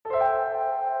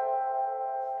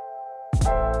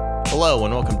Hello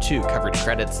and welcome to Coverage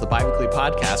Credits, the bi-weekly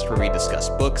podcast where we discuss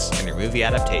books and their movie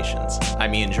adaptations.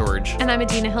 I'm Ian George. And I'm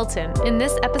Adina Hilton. In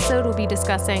this episode, we'll be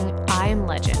discussing I Am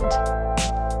Legend.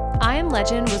 I Am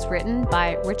Legend was written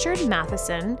by Richard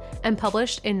Matheson and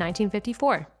published in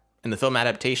 1954. And the film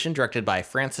adaptation, directed by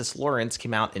Francis Lawrence,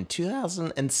 came out in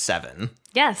 2007.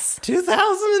 Yes.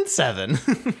 2007.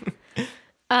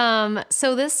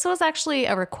 So this was actually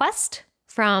a request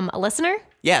from a listener.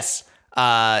 Yes.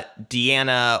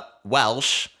 Deanna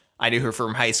Welsh. I knew her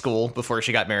from high school before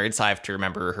she got married, so I have to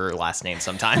remember her last name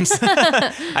sometimes.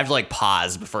 I have to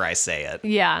pause before I say it.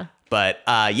 Yeah. But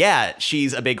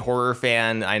she's a big horror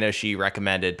fan. I know she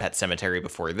recommended Pet Sematary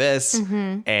before this.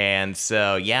 Mm-hmm. And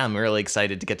so, I'm really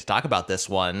excited to get to talk about this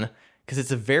one because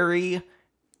it's a very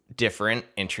different,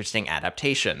 interesting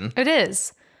adaptation. It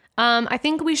is. I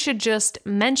think we should just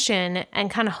mention and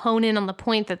kind of hone in on the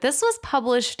point that this was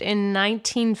published in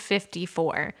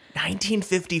 1954.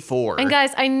 1954. And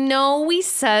guys, I know we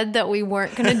said that we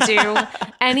weren't going to do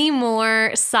any more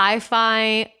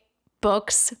sci-fi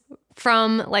books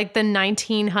from the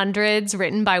 1900s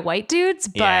written by white dudes,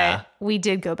 but we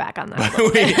did go back on that.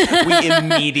 we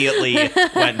immediately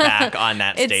went back on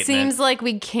that statement. It seems like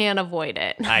we can't avoid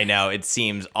it. I know. It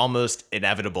seems almost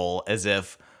inevitable, as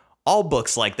if all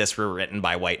books like this were written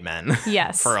by white men.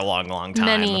 Yes. For a long, long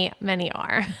time. Many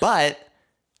are. But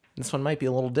this one might be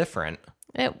a little different.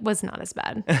 It was not as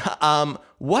bad.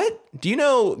 What do you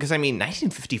know? Because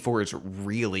 1954 is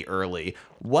really early.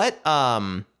 What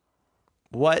do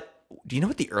you know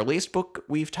what the earliest book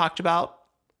we've talked about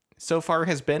so far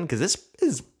has been? Because this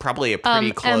is probably a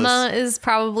pretty close. Emma is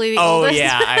probably the oldest.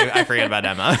 I forget about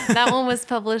Emma. That one was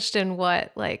published in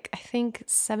what, I think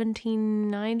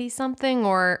 1790 something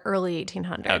or early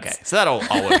 1800s. Okay, so that'll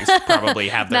always probably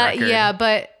have the record. Yeah,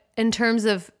 but in terms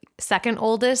of second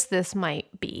oldest, this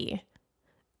might be.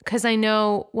 Because I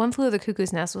know One Flew Over the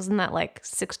Cuckoo's Nest, wasn't that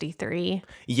 63?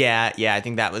 Yeah, I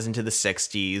think that was into the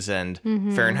 60s, and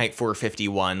Fahrenheit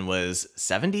 451 was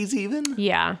 70s even?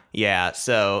 Yeah. Yeah,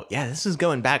 so this is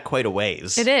going back quite a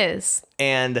ways. It is.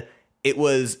 And it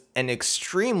was an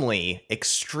extremely,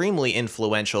 extremely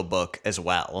influential book as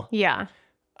well. Yeah.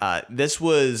 This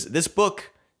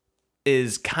book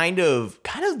is kind of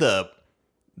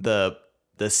the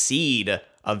seed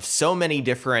of so many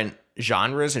different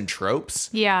genres and tropes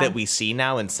that we see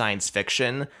now in science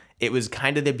fiction. It was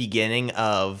kind of the beginning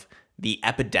of the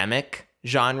epidemic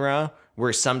genre,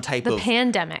 where some type of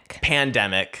pandemic,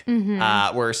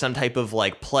 where some type of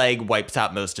plague wipes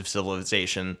out most of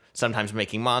civilization, sometimes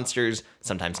making monsters,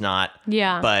 sometimes not.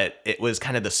 Yeah. But it was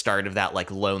kind of the start of that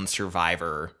lone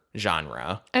survivor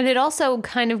genre. And it also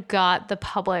kind of got the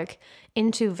public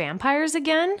into vampires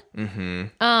again.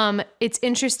 Mm-hmm. It's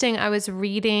interesting. I was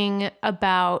reading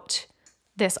about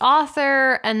this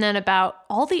author and then about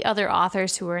all the other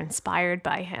authors who were inspired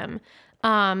by him.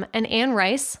 And Anne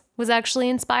Rice was actually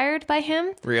inspired by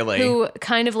him. Really? Who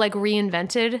kind of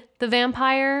reinvented the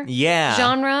vampire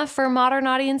genre for modern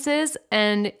audiences.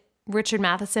 And Richard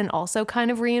Matheson also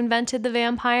kind of reinvented the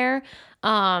vampire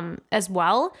as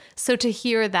well. So to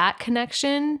hear that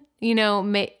connection,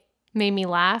 made me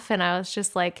laugh. And I was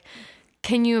just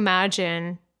can you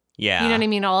imagine? Yeah. You know what I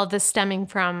mean? All of this stemming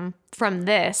from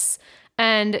this.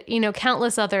 And,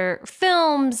 countless other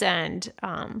films and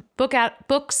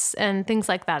books and things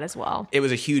like that as well. It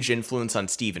was a huge influence on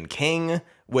Stephen King,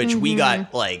 which we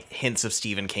got hints of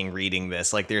Stephen King reading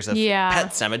this. There's a Pet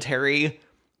Sematary.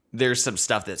 There's some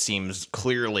stuff that seems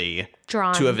clearly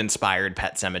drawn to have inspired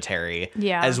Pet Sematary.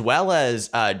 Yeah. As well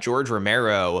as George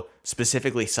Romero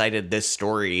specifically cited this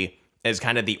story as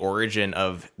kind of the origin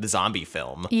of the zombie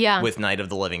film with Night of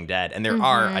the Living Dead. And there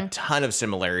are a ton of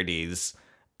similarities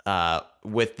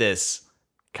with this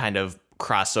kind of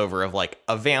crossover of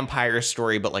a vampire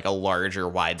story, but a larger,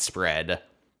 widespread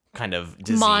kind of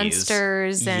disease.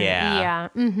 Monsters.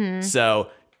 And, Mm-hmm. So,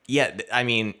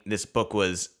 this book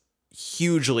was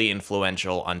hugely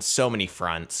influential on so many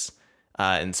fronts,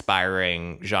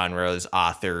 inspiring genres,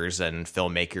 authors, and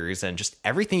filmmakers, and just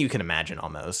everything you can imagine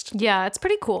almost. Yeah, it's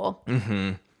pretty cool.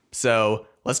 Mm-hmm. So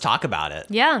let's talk about it.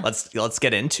 Yeah. Let's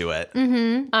get into it.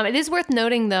 Mm-hmm. It is worth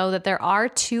noting, though, that there are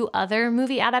 2 other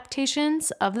movie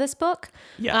adaptations of this book.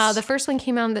 Yes. The first one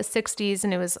came out in the 60s,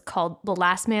 and it was called The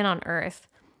Last Man on Earth.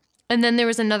 And then there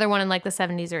was another one in the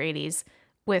 70s or 80s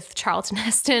with Charlton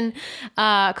Heston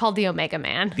called The Omega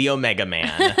Man. The Omega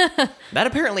Man. That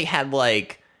apparently had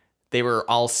they were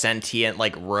all sentient,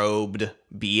 robed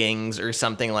beings or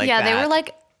something like that. Yeah, they were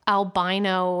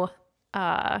albino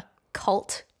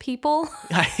cult people.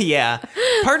 Yeah.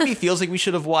 Part of me feels like we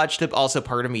should have watched it. Also,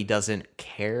 part of me doesn't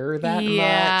care that much.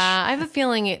 Yeah. I have a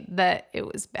feeling that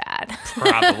it was bad.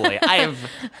 Probably. I have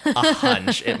a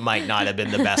hunch it might not have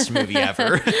been the best movie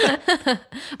ever.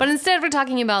 But instead, we're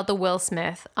talking about the Will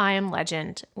Smith I Am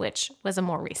Legend, which was a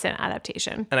more recent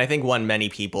adaptation. And I think one many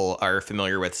people are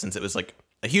familiar with since it was like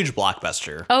a huge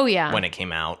blockbuster. Oh, yeah. When it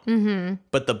came out. Mm-hmm.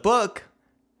 But the book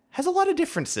has a lot of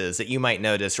differences that you might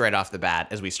notice right off the bat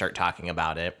as we start talking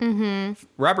about it. Mm-hmm.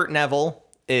 Robert Neville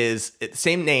is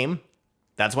same name.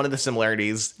 That's one of the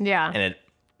similarities. Yeah. And it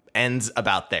ends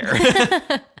about there.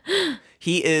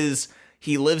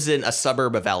 He lives in a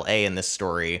suburb of LA in this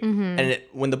story. Mm-hmm. And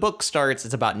when the book starts,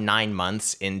 it's about 9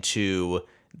 months into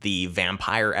the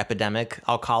vampire epidemic,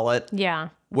 I'll call it. Yeah.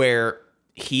 Where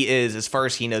he is, as far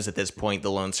as he knows at this point,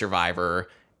 the lone survivor.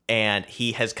 And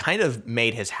he has kind of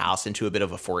made his house into a bit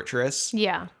of a fortress.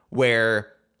 Yeah.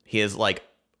 Where he has like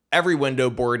every window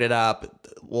boarded up,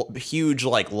 huge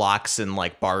like locks and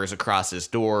like bars across his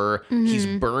door. Mm-hmm. He's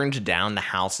burned down the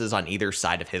houses on either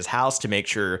side of his house to make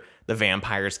sure the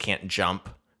vampires can't jump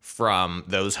from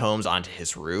those homes onto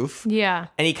his roof. Yeah.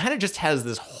 And he kind of just has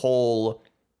this whole,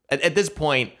 at this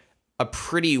point, a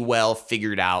pretty well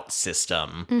figured out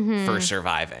system for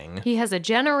surviving. He has a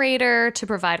generator to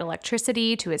provide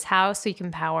electricity to his house so he can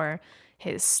power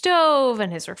his stove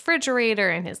and his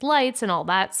refrigerator and his lights and all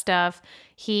that stuff.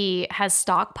 He has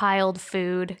stockpiled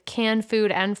food, canned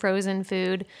food and frozen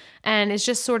food, and is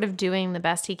just sort of doing the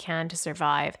best he can to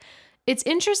survive. It's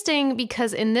interesting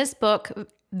because in this book,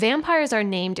 vampires are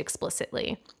named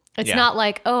explicitly. It's not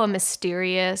like, oh, a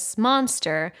mysterious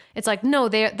monster. It's like, no,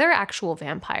 they're actual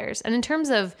vampires. And in terms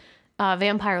of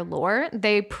vampire lore,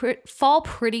 they fall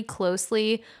pretty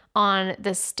closely on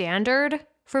the standard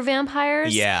for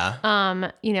vampires.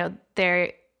 Yeah.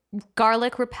 Their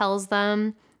garlic repels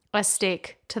them. A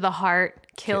stake to the heart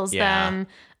kills them.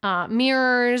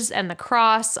 Mirrors and the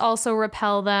cross also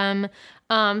repel them.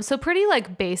 So pretty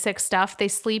like basic stuff. They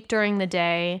sleep during the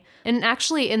day. And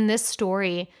actually in this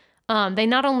story, they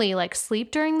not only like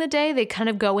sleep during the day, they kind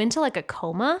of go into like a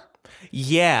coma.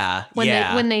 Yeah.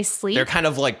 When they sleep. They're kind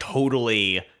of like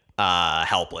totally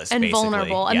helpless and basically.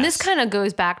 Vulnerable. And this kind of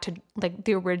goes back to like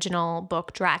the original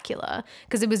book Dracula,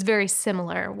 because it was very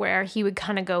similar where he would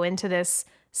kind of go into this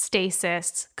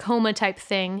stasis coma type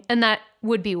thing, and that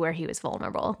would be where he was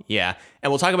vulnerable. Yeah.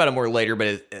 And we'll talk about it more later,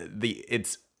 but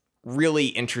it's really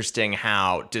interesting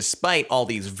how despite all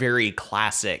these very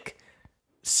classic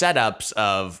setups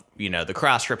of, the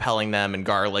cross repelling them and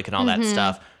garlic and all that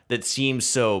stuff that seems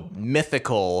so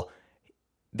mythical,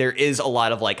 there is a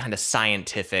lot of like kind of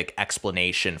scientific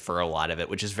explanation for a lot of it,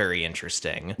 which is very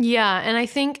interesting. Yeah. And I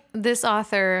think this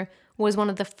author was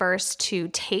one of the first to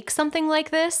take something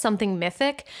like this, something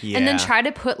mythic, and then try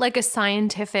to put like a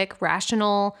scientific,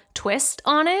 rational twist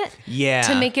on it. Yeah.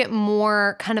 To make it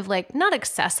more kind of like not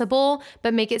accessible,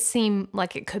 but make it seem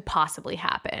like it could possibly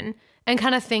happen. And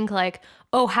kind of think like,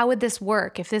 oh, how would this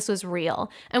work if this was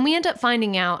real? And we end up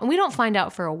finding out, and we don't find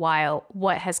out for a while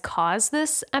what has caused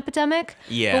this epidemic.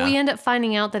 Yeah. But we end up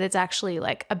finding out that it's actually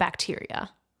like a bacteria.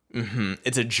 Mm-hmm.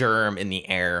 It's a germ in the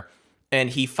air.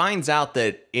 And he finds out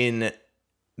that in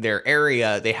their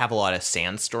area, they have a lot of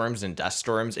sandstorms and dust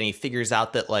storms. And he figures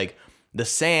out that like the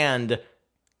sand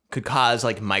could cause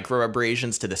like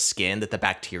microabrasions to the skin that the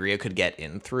bacteria could get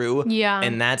in through. Yeah.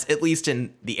 And that's, at least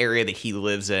in the area that he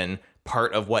lives in,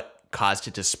 part of what caused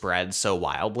it to spread so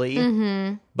wildly.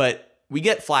 Mm-hmm. But we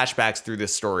get flashbacks through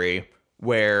this story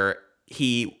where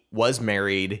he was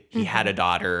married, he had a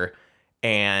daughter,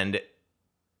 and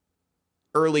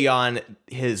early on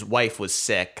his wife was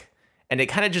sick, and it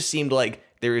kind of just seemed like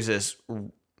there was this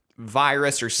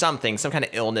virus or something, some kind of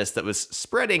illness that was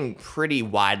spreading pretty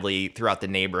widely throughout the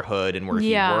neighborhood and where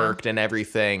he worked and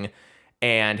everything.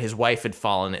 And his wife had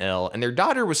fallen ill, and their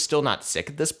daughter was still not sick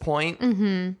at this point,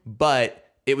 but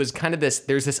it was kind of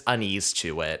there's this unease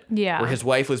to it, where his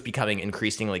wife was becoming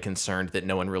increasingly concerned that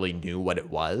no one really knew what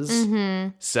it was.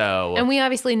 So, and we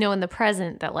obviously know in the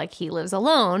present that like he lives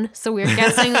alone, so we're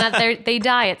guessing that they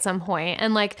die at some point.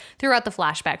 And like throughout the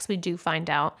flashbacks, we do find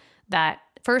out that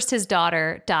first his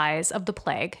daughter dies of the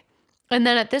plague, and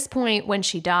then at this point when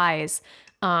she dies,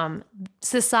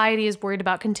 society is worried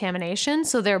about contamination,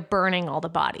 so they're burning all the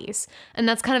bodies. And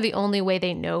that's kind of the only way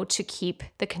they know to keep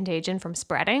the contagion from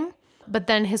spreading. But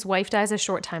then his wife dies a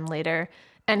short time later,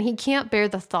 and he can't bear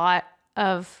the thought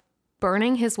of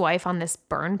burning his wife on this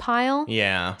burn pile.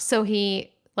 Yeah. So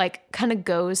he like kind of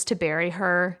goes to bury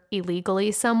her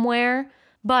illegally somewhere.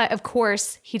 But of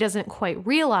course, he doesn't quite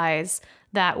realize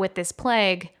that with this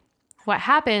plague, what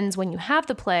happens when you have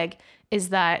the plague is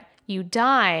that you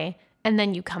die and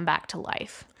then you come back to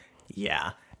life.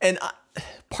 Yeah. And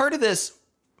part of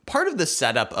the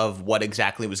setup of what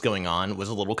exactly was going on was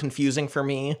a little confusing for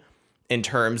me in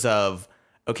terms of,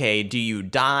 okay, do you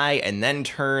die and then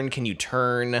turn? Can you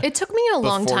turn? It took me a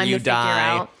long time to figure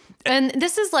out. And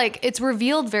this is like, it's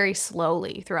revealed very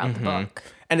slowly throughout the book.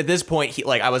 And at this point,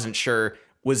 I wasn't sure,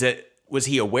 was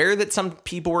he aware that some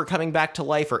people were coming back to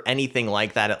life or anything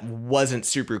like that? It wasn't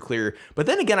super clear. But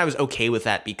then again, I was okay with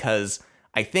that because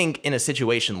I think in a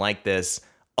situation like this,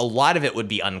 a lot of it would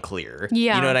be unclear.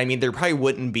 Yeah. You know what I mean? There probably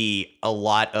wouldn't be a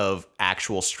lot of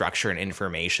actual structure and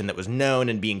information that was known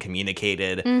and being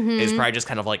communicated. It's probably just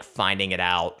kind of like finding it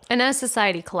out. And as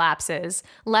society collapses,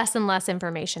 less and less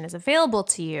information is available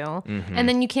to you. And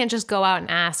then you can't just go out and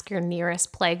ask your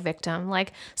nearest plague victim,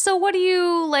 like, so what are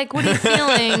you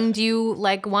feeling? Do you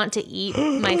want to eat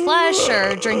my flesh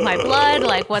or drink my blood?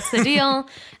 Like, what's the deal?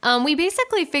 We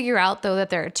basically figure out, though,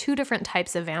 that there are two different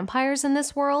types of vampires in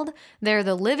this world. They're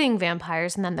the living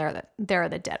vampires, and then there are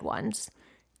the dead ones.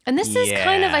 And this is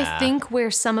kind of, I think, where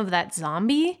some of that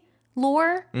zombie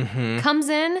lore comes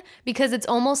in, because it's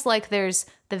almost like there's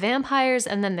the vampires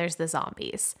and then there's the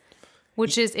zombies,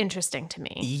 which is interesting to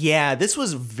me. Yeah, this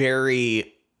was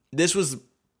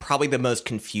probably the most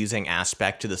confusing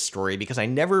aspect to the story, because I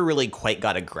never really quite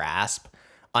got a grasp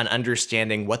on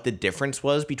understanding what the difference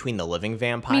was between the living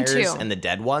vampires and the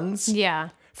dead ones. Yeah.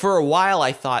 For a while,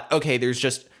 I thought, okay, there's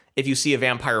just, if you see a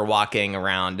vampire walking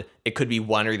around, it could be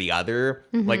one or the other.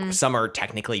 Like, some are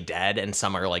technically dead and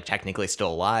some are technically still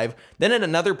alive. Then at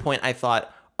another point, I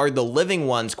thought, are the living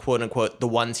ones, quote unquote, the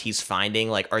ones he's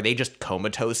finding, are they just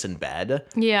comatose in bed?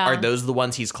 Yeah. Are those the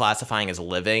ones he's classifying as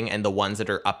living, and the ones that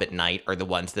are up at night are the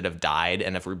ones that have died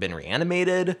and have been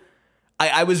reanimated?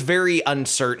 I was very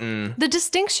uncertain. The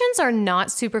distinctions are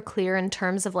not super clear in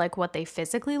terms of what they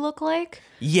physically look like.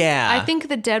 Yeah. I think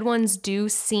the dead ones do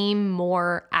seem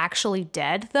more actually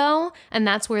dead, though. And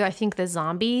that's where I think the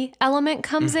zombie element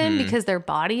comes in, because their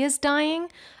body is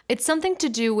dying. It's something to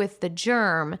do with the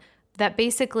germ that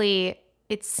basically,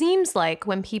 it seems like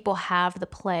when people have the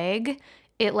plague,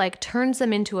 it turns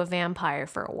them into a vampire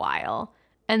for a while.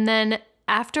 And then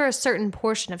after a certain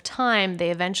portion of time, they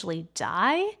eventually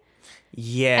die.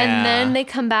 Yeah. And then they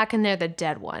come back and they're the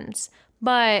dead ones.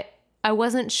 But I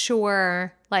wasn't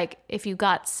sure, if you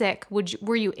got sick,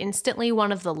 were you instantly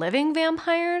one of the living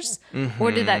vampires?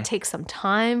 Or did that take some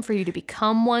time for you to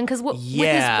become one? Because with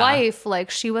his wife,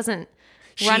 she wasn't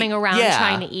running around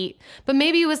trying to eat. But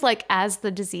maybe it was as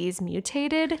the disease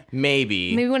mutated.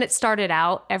 Maybe when it started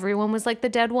out, everyone was the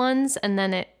dead ones. And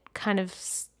then it kind of,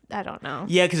 I don't know.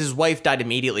 Yeah, because his wife died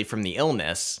immediately from the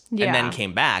illness and then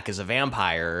came back as a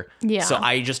vampire. Yeah. So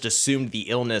I just assumed the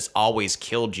illness always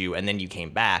killed you and then you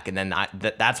came back. And then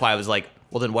that's why I was like,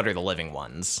 well, then what are the living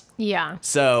ones? Yeah.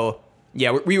 So,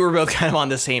 yeah, we were both kind of on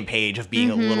the same page of being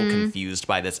a little confused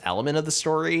by this element of the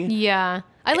story. Yeah.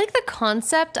 I like the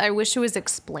concept. I wish it was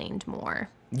explained more.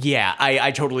 Yeah,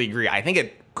 I totally agree. I think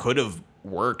it could have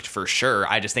worked for sure.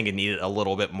 I just think it needed a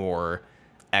little bit more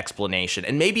explanation,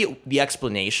 and maybe the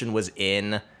explanation was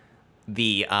in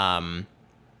the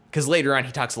because later on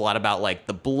he talks a lot about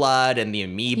the blood and the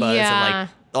amoebas and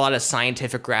a lot of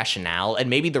scientific rationale, and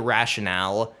maybe the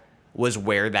rationale was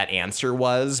where that answer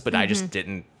was, but I just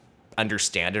didn't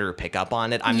understand it or pick up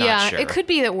on it. I'm not sure. It could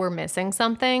be that we're missing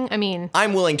something. I mean,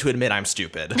 I'm willing to admit I'm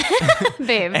stupid.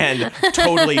 Babe. And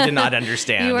totally did not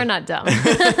understand. You are not dumb.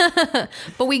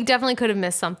 But we definitely could have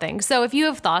missed something. So if you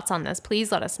have thoughts on this,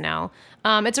 please let us know.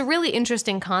 It's a really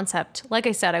interesting concept. Like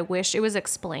I said, I wish it was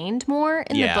explained more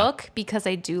in the book, because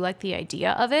I do like the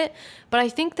idea of it. But I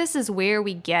think this is where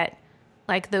we get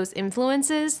those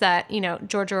influences that,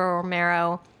 George R.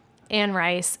 Romero, Anne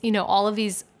Rice, all of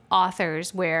these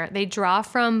authors, where they draw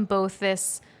from both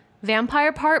this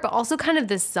vampire part, but also kind of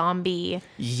this zombie,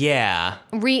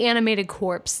 reanimated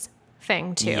corpse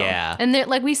thing too. Yeah. And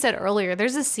like we said earlier,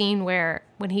 there's a scene where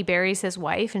when he buries his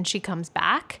wife and she comes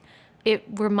back, it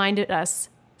reminded us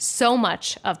so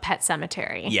much of Pet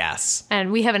Sematary. Yes.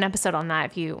 And we have an episode on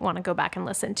that if you want to go back and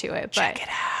listen to it. Check it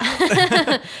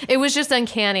out. It was just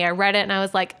uncanny. I read it and I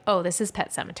was like, oh, this is Pet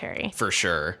Sematary. For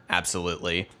sure.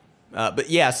 Absolutely. But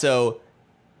yeah, so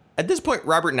at this point,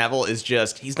 Robert Neville is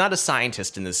he's not a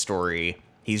scientist in this story.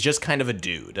 He's just kind of a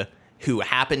dude who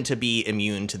happened to be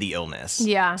immune to the illness.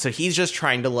 Yeah. So he's just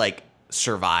trying to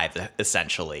survive,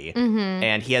 essentially.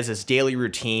 And he has his daily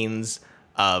routines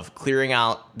of clearing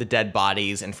out the dead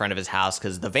bodies in front of his house,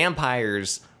 because the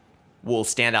vampires will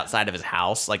stand outside of his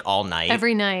house all night.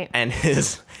 Every night. And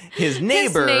his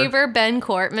neighbor, Ben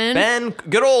Cortman.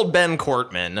 Good old Ben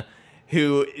Cortman,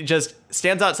 who just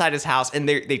stands outside his house, and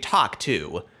they talk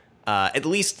too. At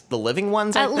least the living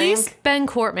ones, I think. At least Ben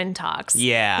Cortman talks.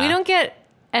 Yeah. We don't get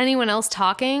anyone else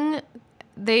talking.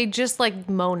 They just like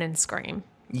moan and scream.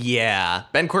 Yeah.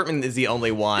 Ben Cortman is the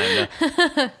only one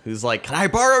who's like, can I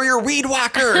borrow your weed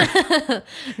whacker?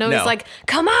 No, he's like,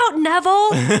 come out,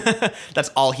 Neville. That's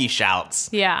all he shouts.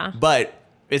 Yeah. But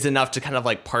it's enough to kind of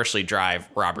like partially drive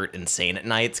Robert insane at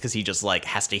nights because he just like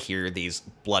has to hear these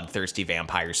bloodthirsty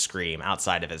vampires scream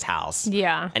outside of his house.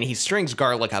 Yeah. And he strings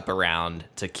Garlic up around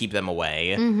to keep them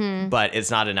away, but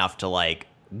it's not enough to like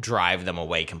drive them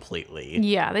away completely.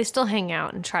 Yeah, they still hang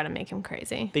out and try to make him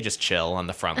crazy. They just chill on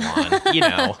the front lawn,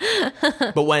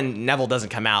 But when Neville doesn't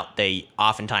come out, they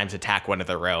oftentimes attack one of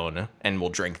their own and will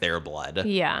drink their blood.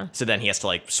 Yeah. So then he has to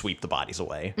like sweep the bodies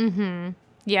away.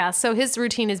 Yeah, so his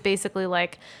routine is basically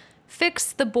like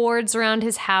fix the boards around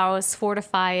his house,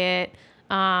 fortify it,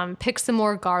 pick some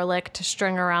more garlic to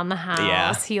string around the house.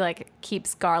 Yeah. He like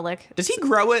keeps garlic. Does he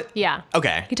grow it? Yeah.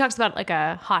 Okay. He talks about like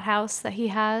a hothouse that he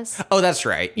has. Oh, that's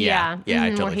right. Yeah. Yeah,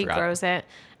 I totally where he forgot. grows it.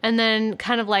 And then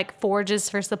kind of like forages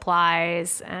for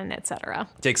supplies and etc.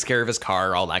 Takes care of his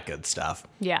car, all that good stuff.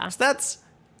 Yeah. So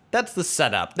that's the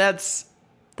setup. That's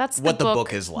what the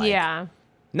book is like. Yeah.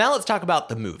 Now let's talk about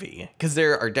the movie, because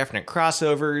there are definite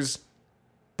crossovers,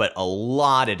 but a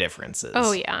lot of differences.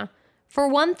 Oh, yeah. For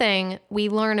one thing, we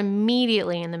learn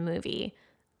immediately in the movie,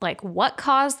 like what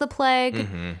caused the plague,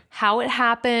 how it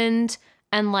happened,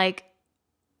 and like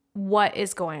what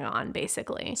is going on,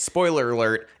 basically. Spoiler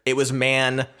alert, it was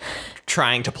man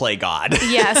trying to play God.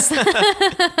 Yes.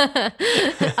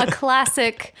 A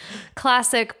classic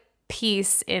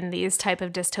piece in these type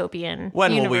of dystopian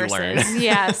when universes. Will we learn?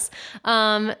 Yes.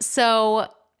 So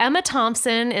Emma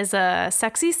Thompson is a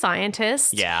sexy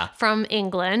scientist from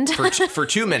England. For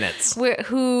 2 minutes.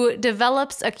 Who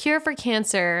develops a cure for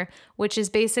cancer, which is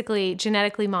basically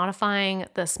genetically modifying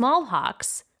the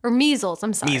smallpox, or measles,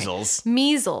 I'm sorry.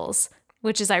 Measles,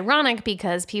 which is ironic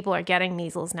because people are getting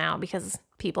measles now because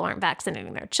people aren't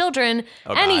vaccinating their children.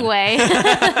 Oh, anyway,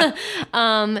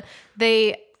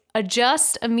 they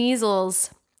adjust a measles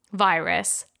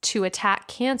virus to attack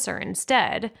cancer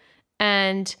instead.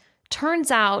 And turns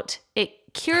out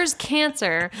it cures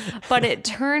cancer, but it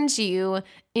turns you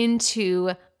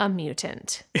into a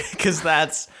mutant. Because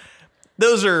that's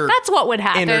what would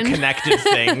happen. Interconnected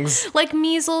things. Like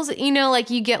measles, like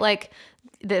you get like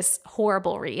this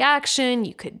horrible reaction.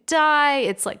 You could die.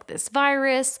 It's like this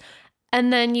virus.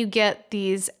 And then you get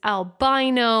these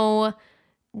albino,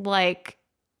 like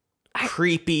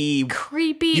creepy.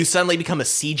 You suddenly become a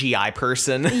CGI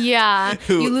person. Yeah.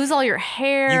 You lose all your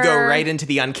hair. You go right into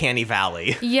the uncanny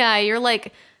valley. Yeah. You're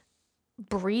like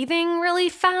breathing really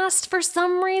fast for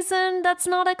some reason that's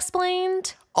not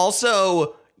explained.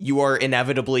 Also, you are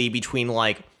inevitably between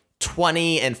like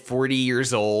 20 and 40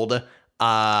 years old.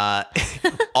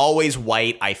 Always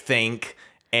white, I think.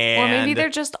 And or maybe they're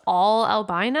just all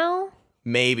albino.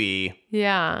 Maybe.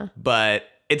 Yeah. But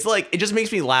it's like, it just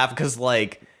makes me laugh because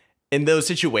like, in those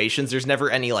situations, there's never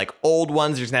any like old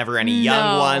ones. There's never any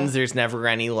young ones. There's never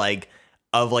any like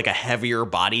of like a heavier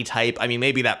body type. I mean,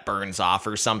 maybe that burns off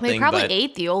or something. They probably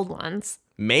ate the old ones.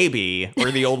 Maybe. Or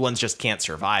the old ones just can't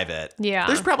survive it. Yeah.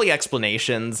 There's probably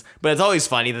explanations, but it's always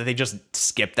funny that they just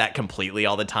skip that completely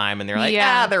all the time. And they're like,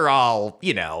 they're all,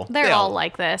 They're all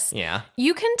like this. Yeah.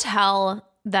 You can tell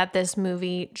that this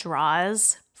movie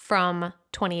draws from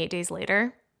 28 Days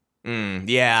Later.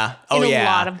 Yeah. Oh, in a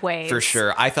lot of ways. For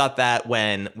sure. I thought that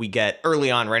when we get early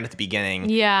on, right at the beginning,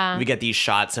 we get these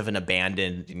shots of an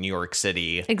abandoned New York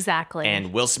City. Exactly.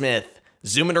 And Will Smith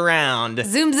zooming around.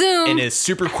 Zoom. In his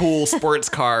super cool sports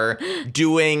car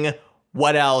doing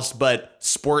what else but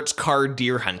sports car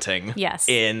deer hunting. Yes.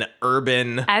 In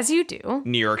urban. As you do.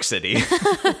 New York City.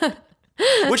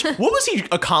 What was he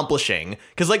accomplishing?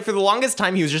 Because like for the longest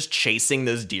time, he was just chasing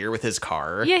those deer with his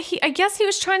car. Yeah, I guess he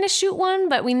was trying to shoot one,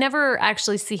 but we never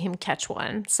actually see him catch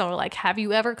one. So like, have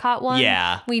you ever caught one?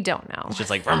 Yeah. We don't know. It's just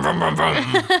like vroom, vroom, vroom,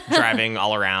 vroom, driving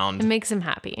all around. It makes him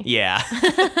happy. Yeah.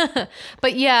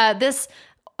 But yeah, this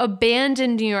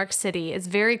abandoned New York City is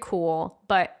very cool,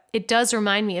 but it does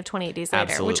remind me of 28 Days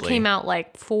Later, which came out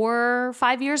like 4 or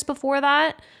 5 years before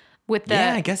that. With the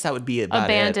I guess that would be about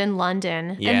abandoned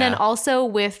London. Yeah. And then also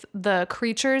with the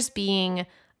creatures being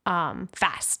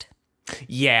fast.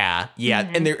 Yeah.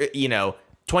 Mm-hmm. And they're,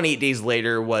 28 Days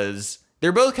Later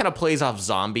they're both kind of plays off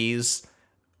zombies.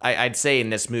 I'd say in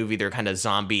this movie, they're kind of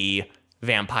zombie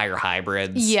vampire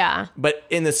hybrids. Yeah. But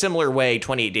in a similar way,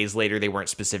 28 Days Later, they weren't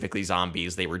specifically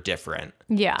zombies. They were different.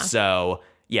 Yeah. So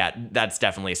yeah, that's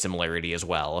definitely a similarity as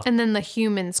well. And then the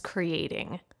humans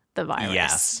creating the virus.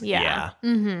 Yes. Yeah.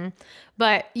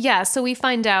 But yeah, so we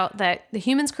find out that the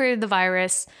humans created the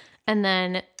virus, and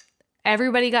then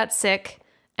everybody got sick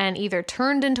and either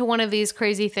turned into one of these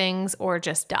crazy things or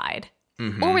just died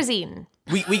or was eaten.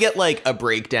 We get like a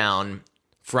breakdown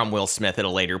from Will Smith at a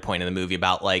later point in the movie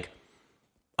about like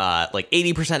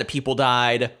 80% of people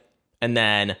died, and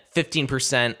then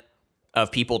 15%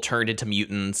 of people turned into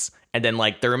mutants, and then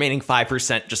like the remaining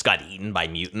 5% just got eaten by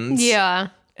mutants. Yeah.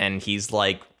 And he's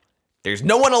like, there's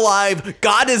no one alive.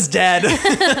 God is dead.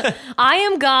 I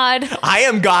am God. I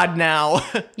am God now.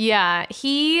 Yeah.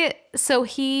 He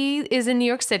is in New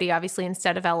York City, obviously,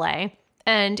 instead of LA.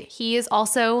 And he is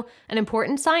also an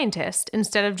important scientist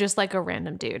instead of just like a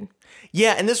random dude.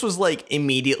 Yeah. And this was like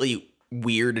immediately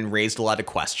weird and raised a lot of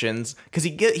questions because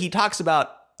he talks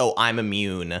about, oh, I'm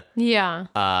immune.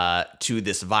 Yeah. To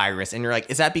this virus. And you're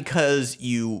like, is that because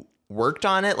you worked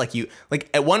on it? Like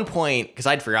at one point, because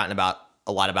I'd forgotten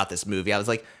a lot about this movie, I was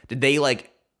like, did they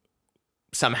like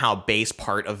somehow base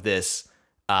part of this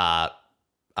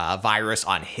virus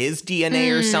on his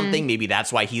DNA or something? Maybe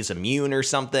that's why he's immune or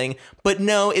something. But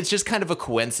no, it's just kind of a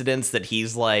coincidence that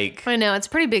he's like, I know, it's a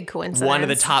pretty big coincidence. One of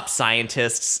the top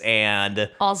scientists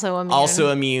and also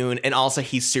immune. And also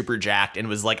he's super jacked and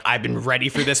was like, I've been ready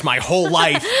for this my whole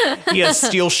life. He has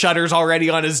steel shutters already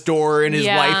on his door, and his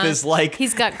wife is like,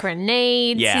 he's got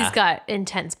grenades. Yeah. He's got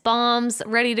intense bombs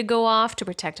ready to go off to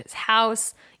protect his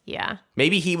house. Yeah.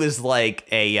 Maybe he was like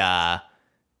a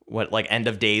end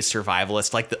of days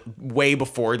survivalist, like way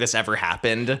before this ever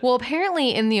happened. Well,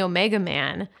 apparently in the Omega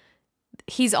Man,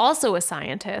 he's also a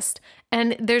scientist,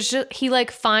 and he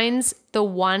like finds the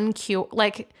one cure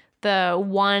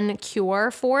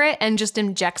for it and just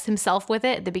injects himself with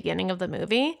it at the beginning of the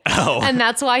movie. Oh. And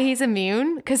that's why he's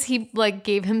immune, because he like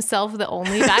gave himself the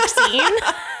only vaccine.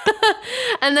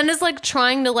 And then is like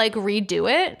trying to like redo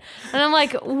it. And I'm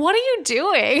like, what are you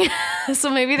doing? So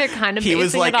maybe they're kind of, he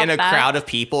was like in a crowd of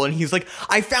people and he's like,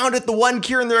 I found it, the one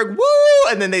cure. And they're like,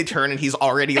 woo. And then they turn and he's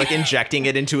already like injecting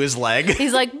it into his leg.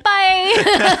 He's like, bye.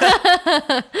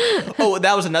 Oh,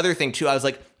 that was another thing too. I was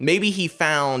like, maybe he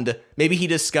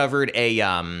discovered a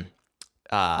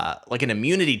like an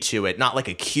immunity to it, not like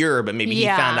a cure, but maybe he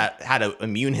found out how to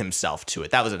immune himself to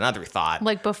it. That was another thought.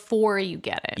 Like before you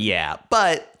get it. Yeah,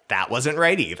 but that wasn't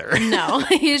right either. No,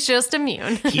 he's just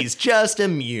immune. He's just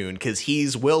immune because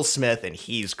he's Will Smith and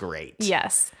he's great.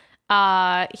 Yes.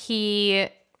 So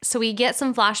we get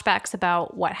some flashbacks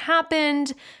about what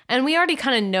happened, and we already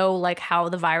kind of know like how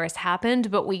the virus happened,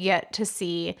 but we get to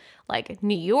see like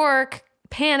New York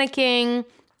panicking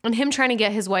and him trying to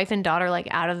get his wife and daughter like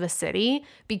out of the city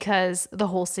because the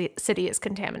whole city is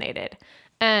contaminated.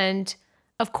 And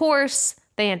of course,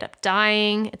 they end up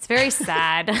dying. It's very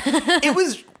sad. It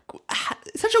was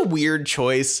such a weird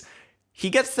choice. He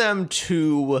gets them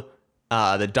to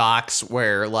the docks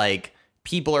where like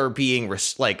people are being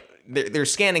they're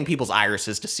scanning people's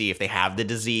irises to see if they have the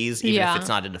disease, even if it's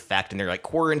not in effect, and they're like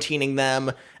quarantining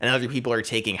them, and other people are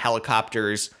taking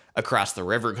helicopters across the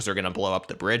river because they're going to blow up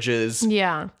the bridges.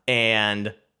 Yeah.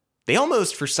 And they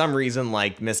almost, for some reason,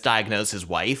 like misdiagnose his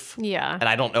wife. Yeah. And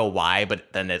I don't know why,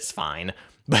 but then it's fine.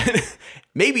 But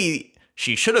maybe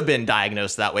she should have been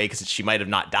diagnosed that way because she might have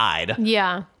not died.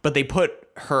 Yeah. But they put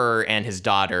her and his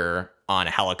daughter on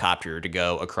a helicopter to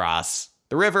go across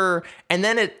the river, and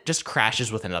then it just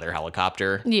crashes with another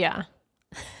helicopter. Yeah.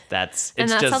 That's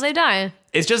how they die.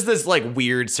 It's just this like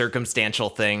weird circumstantial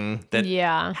thing that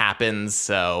happens.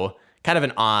 So kind of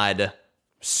an odd,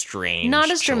 strange Not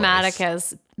as choice. Dramatic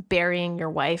as burying your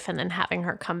wife and then having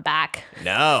her come back.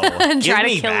 No. And Give try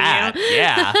me to kill that. you.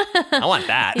 Yeah. I want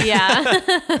that.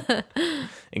 Yeah.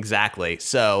 Exactly.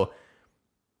 So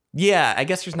yeah, I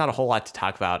guess there's not a whole lot to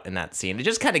talk about in that scene. It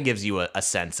just kind of gives you a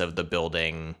sense of the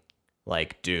building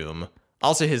like doom.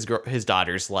 Also his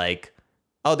daughter's like,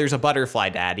 oh, there's a butterfly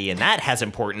daddy, and that has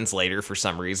importance later for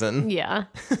some reason. Yeah.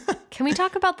 Can we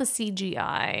talk about the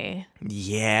CGI?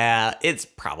 Yeah, it's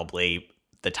probably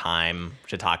the time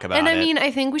to talk about it. And I mean,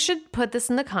 I think we should put this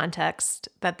in the context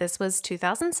that this was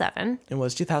 2007. It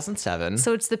was 2007.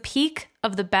 So it's the peak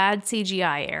of the bad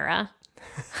CGI era.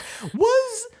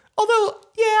 Although,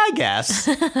 yeah, I guess.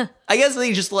 I guess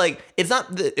they just like, it's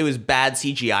not that it was bad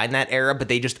CGI in that era, but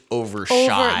they just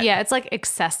overshot. Yeah, it's like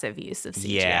excessive use of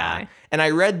CGI. Yeah. And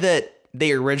I read that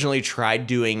they originally tried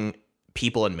doing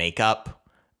people in makeup,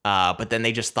 but then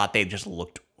they just thought they just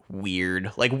looked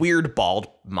weird. Like weird bald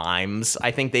mimes, I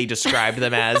think they described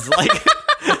them as like.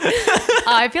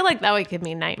 I feel like that would give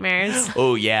me nightmares.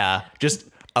 Oh, yeah. Just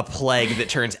a plague that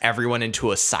turns everyone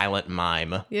into a silent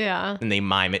mime. Yeah. And they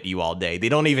mime at you all day. They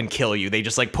don't even kill you. They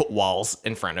just like put walls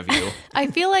in front of you. I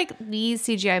feel like these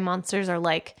CGI monsters are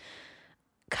like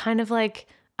kind of like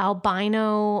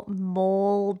albino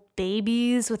mole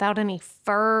babies without any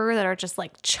fur that are just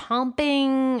like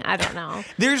chomping. I don't know.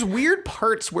 There's weird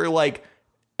parts where like,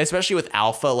 especially with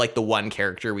Alpha, like the one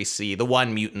character we see, the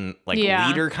one mutant like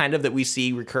leader kind of that we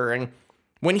see recurring,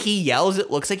 when he yells,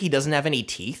 it looks like he doesn't have any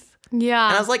teeth. Yeah.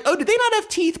 And I was like, oh, did they not have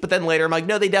teeth? But then later I'm like,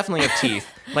 no, they definitely have teeth.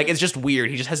 Like, it's just weird.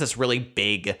 He just has this really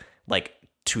big, like,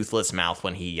 toothless mouth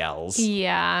when he yells.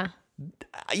 Yeah.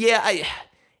 Yeah,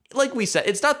 like we said,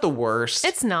 it's not the worst.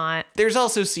 It's not. There's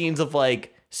also scenes of,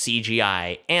 like,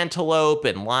 CGI antelope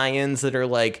and lions that are,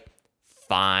 like,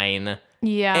 fine.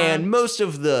 Yeah. And most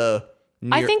of the...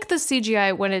 I think the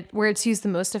CGI, where it's used the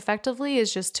most effectively,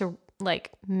 is just to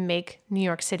like make New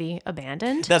York City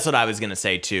abandoned. That's what I was going to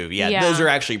say too. Yeah, those are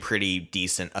actually pretty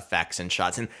decent effects and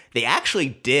shots. And they actually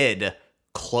did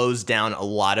close down a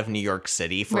lot of New York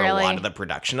City for a lot of the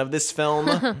production of this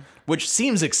film, which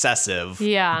seems excessive.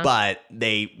 Yeah. But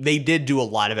they did do a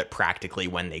lot of it practically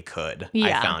when they could,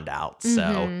 I found out.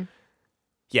 So,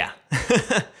 yeah.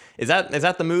 Is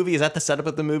that the movie? Is that the setup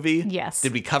of the movie? Yes.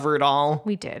 Did we cover it all?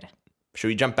 We did. Should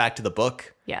we jump back to the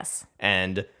book? Yes.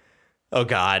 And, oh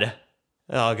God,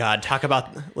 talk about,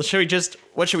 what should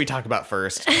we talk about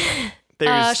first?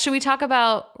 Should we talk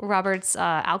about Robert's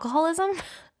alcoholism?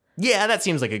 Yeah, that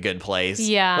seems like a good place.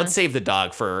 Yeah. Let's save the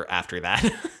dog for after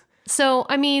that. So,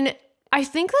 I mean, I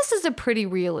think this is a pretty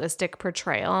realistic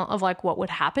portrayal of like what would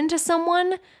happen to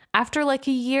someone after like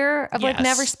a year of like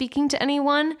never speaking to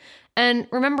anyone. And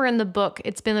remember in the book,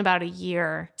 it's been about a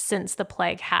year since the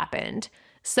plague happened.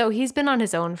 So he's been on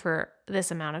his own for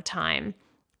this amount of time.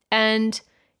 And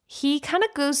he kind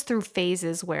of goes through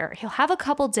phases where he'll have a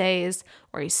couple days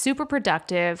where he's super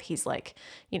productive. He's like,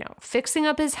 fixing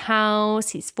up his house.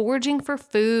 He's foraging for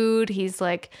food. He's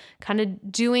like kind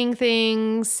of doing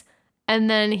things. And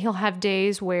then he'll have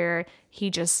days where he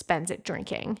just spends it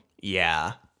drinking.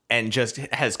 Yeah. And just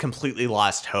has completely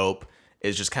lost hope,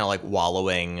 is just kind of like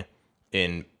wallowing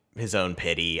in his own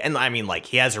pity. And I mean, like,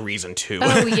 he has a reason to.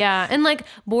 Oh, yeah. And like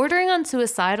bordering on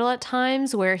suicidal at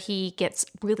times, where he gets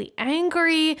really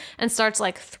angry and starts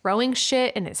like throwing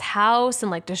shit in his house and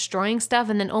like destroying stuff,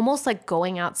 and then almost like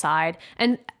going outside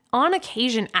and on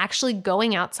occasion actually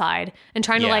going outside and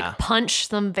trying to like punch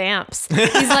some vamps.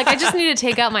 He's like, I just need to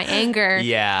take out my anger.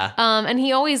 Yeah. And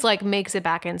he always like makes it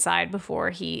back inside before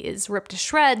he is ripped to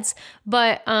shreds,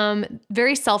 but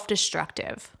very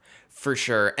self-destructive. For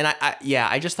sure. And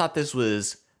I just thought this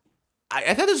was,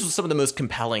 I thought this was some of the most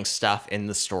compelling stuff in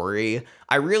the story.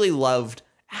 I really loved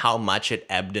how much it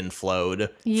ebbed and flowed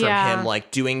from him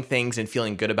like doing things and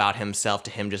feeling good about himself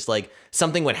to him just like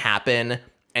something would happen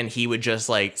and he would just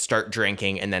like start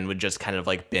drinking and then would just kind of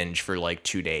like binge for like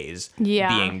 2 days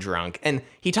being drunk. And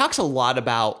he talks a lot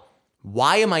about,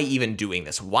 why am I even doing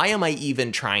this? Why am I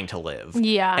even trying to live?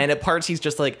 Yeah. And at parts he's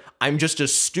just like, I'm just a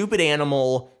stupid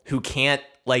animal who can't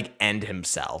like end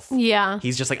himself. Yeah.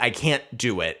 He's just like, I can't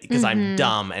do it because I'm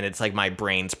dumb and it's like my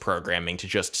brain's programming to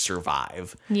just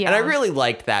survive. Yeah. And I really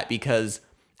liked that because,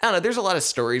 I don't know, there's a lot of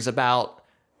stories about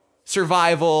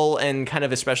survival and kind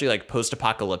of especially like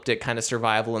post-apocalyptic kind of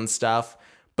survival and stuff.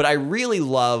 But I really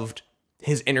loved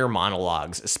his inner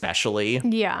monologues, especially.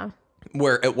 Yeah.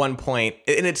 Where at one point,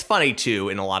 and it's funny too,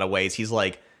 in a lot of ways, he's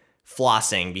like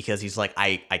flossing because he's like,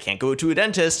 I can't go to a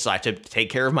dentist, so I have to take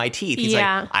care of my teeth. He's like,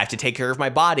 I have to take care of my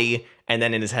body. And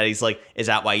then in his head, he's like, is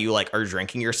that why you like are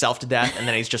drinking yourself to death? And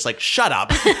then he's just like, shut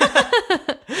up.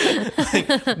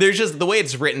 Like, there's just, the way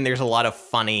it's written, there's a lot of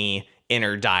funny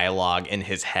inner dialogue in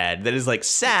his head that is like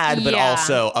sad, but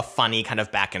also a funny kind of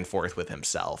back and forth with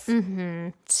himself. Mm-hmm.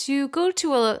 To go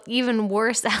to an even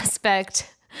worse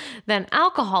aspect than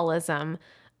alcoholism,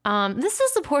 this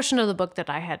is the portion of the book that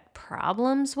I had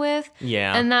problems with.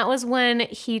 Yeah. And that was when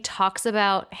he talks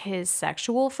about his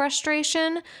sexual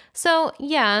frustration. So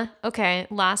yeah, okay,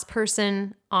 last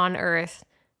person on Earth,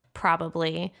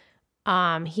 probably.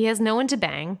 He has no one to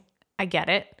bang. I get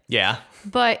it. Yeah.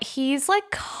 But he's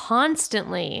like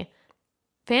constantly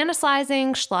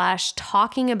fantasizing /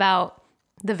 talking about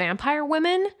the vampire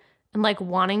women and like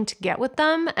wanting to get with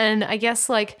them. And I guess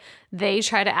like they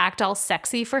try to act all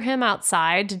sexy for him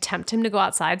outside to tempt him to go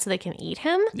outside so they can eat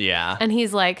him. Yeah. And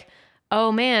he's like,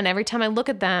 oh man, every time I look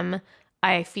at them,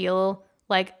 I feel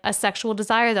like a sexual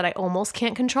desire that I almost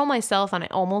can't control myself. And I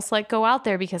almost like go out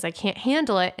there because I can't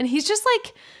handle it. And he's just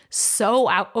like so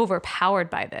overpowered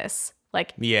by this.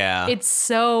 Like, it's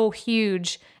so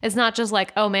huge. It's not just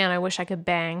like, oh man, I wish I could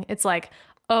bang. It's like,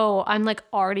 oh, I'm like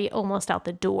already almost out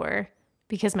the door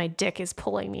because my dick is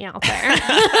pulling me out there.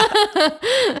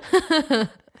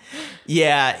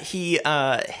 Yeah, he, it's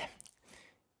kind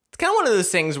of one of those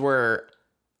things where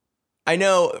I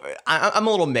know I'm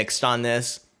a little mixed on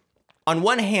this. on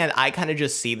one hand, I kind of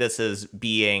just see this as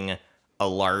being a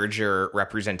larger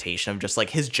representation of just like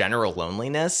his general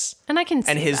loneliness. And I can see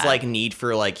and his that. like need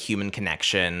for like human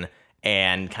connection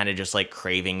and kind of just like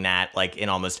craving that like in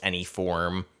almost any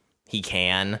form he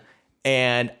can.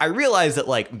 And I realize that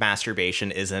like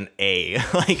masturbation isn't a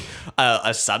like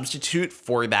a substitute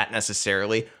for that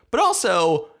necessarily, but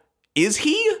also is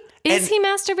he? Is he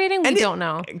masturbating? We don't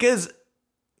know. Because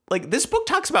like this book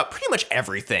talks about pretty much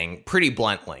everything pretty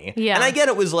bluntly. Yeah. And I get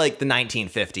it was like the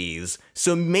 1950s,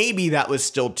 so maybe that was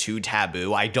still too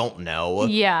taboo. I don't know.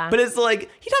 Yeah. But it's like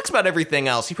he talks about everything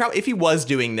else. He probably, if he was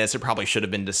doing this, it probably should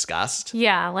have been discussed.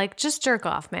 Yeah, like just jerk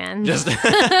off, man. Just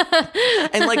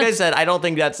and like I said, I don't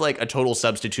think that's like a total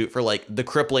substitute for like the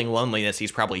crippling loneliness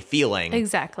he's probably feeling.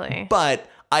 Exactly. But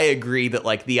I agree that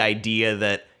like the idea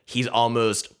that he's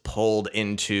almost pulled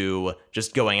into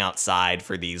just going outside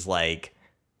for these like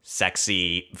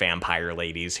sexy vampire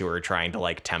ladies who are trying to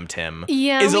like tempt him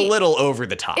is a little over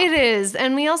the top. It is.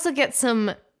 And we also get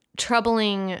some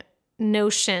troubling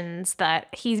notions that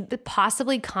he's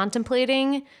possibly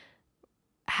contemplating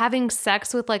having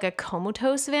sex with like a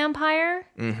comatose vampire.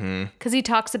 Because he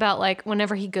talks about like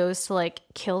whenever he goes to like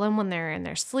kill them when they're in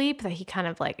their sleep, that he kind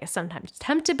of like is sometimes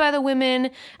tempted by the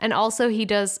women. And also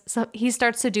he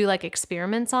starts to do like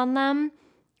experiments on them.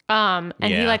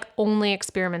 He like only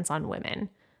experiments on women.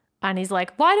 And he's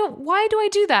like, why do I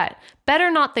do that? Better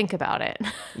not think about it.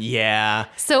 Yeah.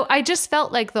 So I just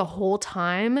felt like the whole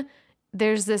time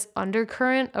there's this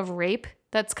undercurrent of rape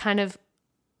that's kind of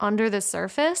under the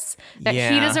surface that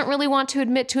he doesn't really want to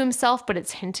admit to himself, but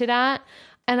it's hinted at.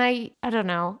 And I don't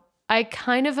know. I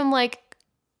kind of am like,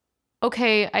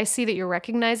 okay, I see that you're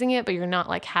recognizing it, but you're not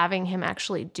like having him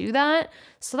actually do that.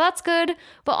 So that's good.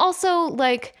 But also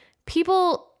like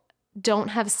people don't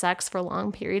have sex for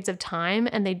long periods of time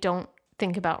and they don't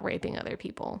think about raping other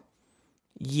people.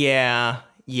 Yeah.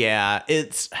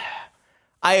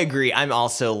 I agree. I'm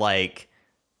also like,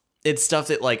 it's stuff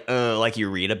that like you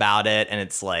read about it and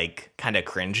it's like kind of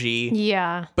cringy.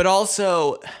 Yeah. But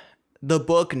also the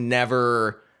book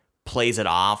never plays it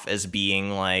off as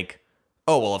being like,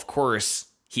 oh, well, of course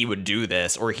he would do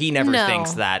this, or he never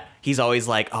thinks that. He's always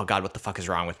like, oh God, what the fuck is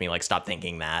wrong with me? Like, stop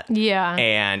thinking that. Yeah.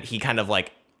 And he kind of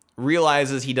like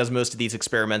realizes he does most of these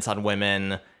experiments on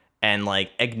women and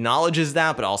like acknowledges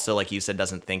that, but also, like you said,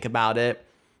 doesn't think about it.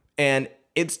 And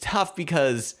it's tough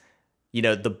because, you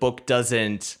know, the book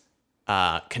doesn't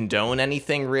condone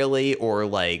anything really, or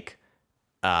like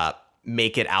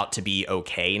make it out to be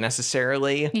okay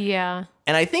necessarily. Yeah.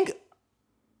 And I think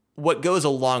what goes a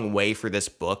long way for this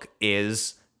book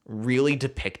is really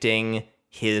depicting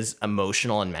his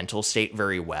emotional and mental state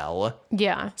very well.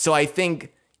 Yeah. So I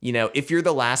think, you know, if you're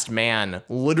the last man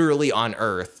literally on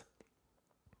Earth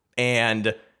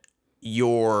and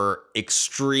you're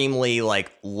extremely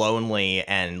like lonely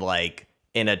and like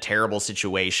in a terrible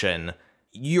situation,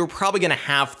 you're probably going to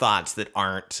have thoughts that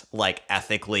aren't like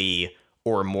ethically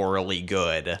or morally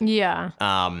good. Yeah.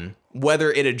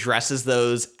 Whether it addresses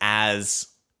those as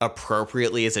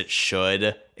appropriately as it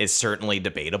should is certainly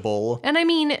debatable. And I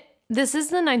mean, this is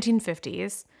the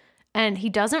 1950s and he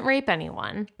doesn't rape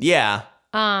anyone. Yeah.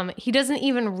 He doesn't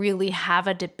even really have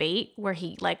a debate where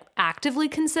he like actively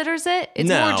considers it. It's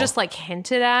more just like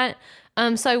hinted at.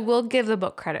 So I will give the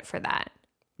book credit for that.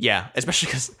 Yeah, especially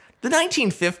because the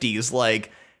 1950s,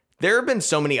 like there have been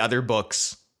so many other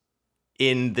books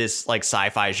in this like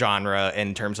sci-fi genre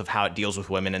in terms of how it deals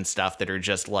with women and stuff that are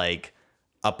just like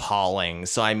appalling.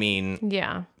 So I mean,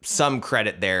 yeah, some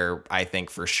credit there, I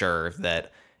think, for sure,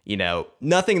 that, you know,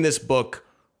 nothing in this book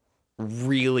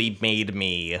really made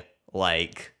me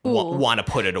like want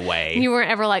to put it away. You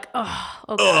weren't ever like, oh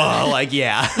God. Like,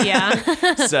 yeah.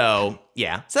 Yeah. So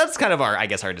that's kind of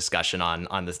our discussion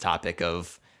on this topic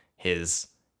of his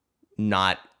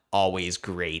not always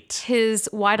great. His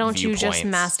why don't you just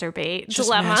masturbate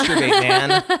dilemma. Masturbate,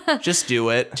 man. Just do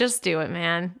it. Just do it,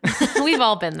 man. We've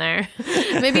all been there.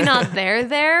 Maybe not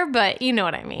there, but you know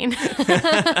what I mean.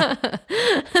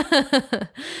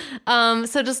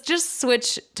 So just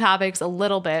switch topics a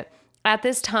little bit. At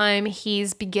this time,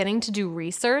 he's beginning to do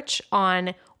research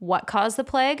on what caused the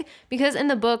plague, because in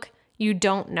the book, you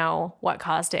don't know what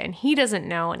caused it, and he doesn't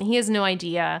know, and he has no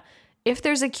idea if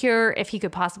there's a cure, if he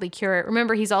could possibly cure it.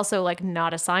 Remember, he's also like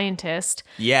not a scientist.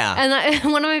 Yeah.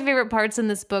 And one of my favorite parts in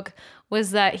this book was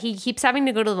that he keeps having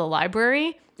to go to the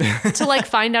library to like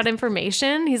find out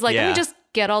information. He's like, let me just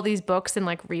get all these books and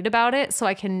like read about it so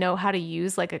I can know how to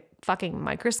use like a fucking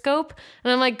microscope.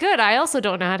 And I'm like, good. I also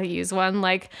don't know how to use one.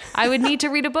 Like I would need to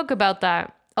read a book about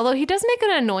that. Although he does make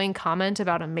an annoying comment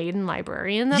about a maiden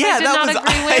librarian that I did not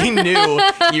agree with. I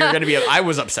knew you were going to be, I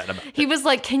was upset about it. He was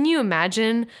like, can you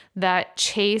imagine that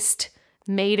chaste,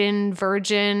 maiden,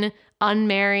 virgin,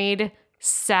 unmarried,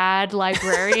 sad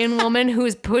librarian woman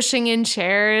who's pushing in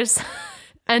chairs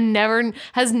and never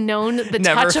has known the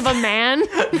touch of a man?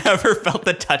 Never felt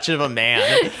the touch of a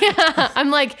man. Yeah,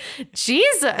 I'm like,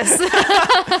 Jesus.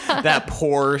 That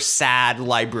poor, sad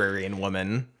librarian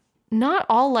woman. Not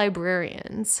all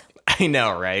librarians. I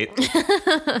know, right?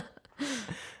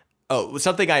 Oh,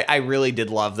 something I really did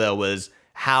love, though, was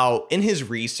how in his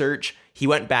research, he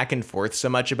went back and forth so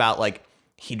much about, like,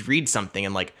 he'd read something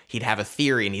and, like, he'd have a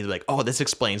theory and he'd be like, oh, this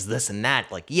explains this and that.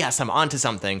 Like, yes, I'm onto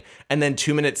something. And then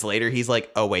 2 minutes later, he's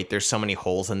like, oh, wait, there's so many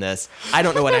holes in this. I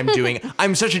don't know what I'm doing.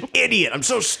 I'm such an idiot. I'm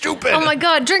so stupid. Oh, my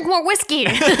God, drink more whiskey.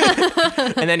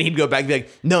 And then he'd go back and be like,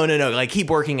 no, like,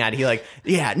 keep working at it. He like,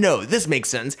 yeah, no, this makes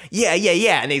sense. Yeah.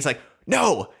 And then he's like,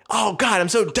 no. Oh, God, I'm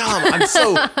so dumb. I'm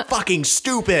so fucking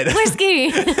stupid.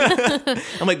 Whiskey.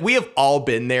 I'm like, we have all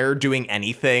been there doing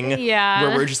anything. Yeah.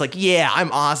 Where we're just like, yeah,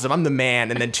 I'm awesome. I'm the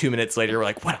man. And then 2 minutes later, we're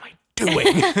like, what am I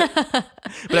doing?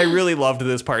 But I really loved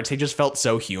those parts. He just felt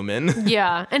so human.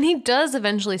 Yeah. And he does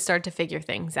eventually start to figure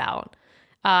things out.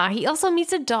 He also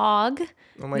meets a dog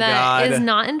that is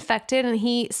not infected. And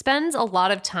he spends a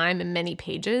lot of time in many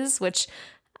pages, which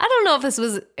I don't know if this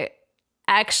was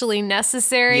actually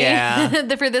necessary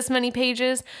for this many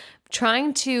pages,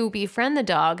 trying to befriend the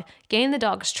dog, gain the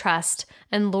dog's trust,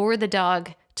 and lure the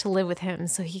dog to live with him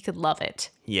so he could love it.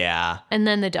 Yeah. And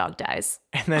then the dog dies.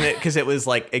 And then because it was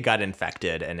like, it got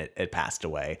infected and it passed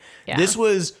away. Yeah. This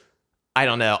was, I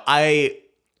don't know. I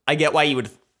get how you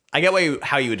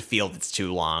would feel if it's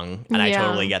too long. And I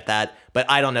totally get that. But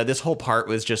I don't know. This whole part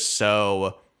was just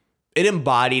so, it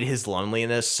embodied his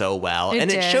loneliness so well.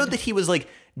 It showed that he was like,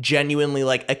 genuinely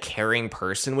like a caring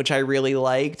person, which I really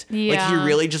liked. Yeah. Like he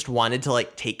really just wanted to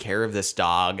like take care of this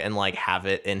dog and like have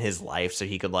it in his life so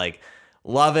he could like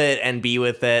love it and be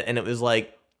with it. And it was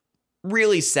like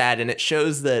really sad. And it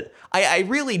shows that I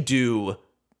really do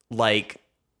like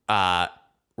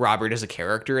Robert as a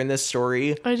character in this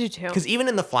story. I do too. Because even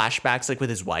in the flashbacks, like with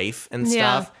his wife and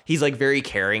stuff, he's like very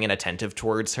caring and attentive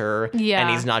towards her. Yeah. And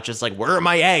he's not just like, where are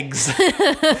my eggs?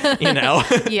 You know?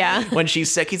 Yeah. When she's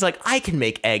sick, he's like, I can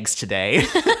make eggs today.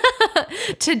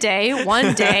 Today,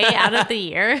 one day out of the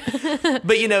year.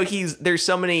 But you know, there's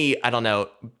so many, I don't know,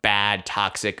 bad,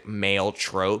 toxic male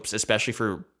tropes, especially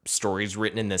for stories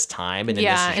written in this time and in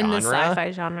this genre. In the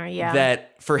sci-fi genre,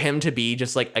 that for him to be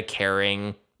just like a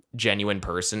caring, genuine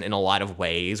person in a lot of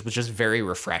ways was just very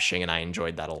refreshing, and I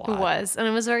enjoyed that a lot. It was, and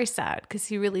it was very sad because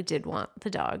he really did want the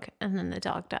dog, and then the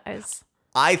dog dies.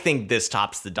 I think this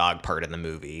tops the dog part in the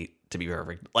movie, to be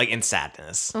perfect, like in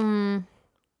sadness.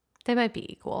 They might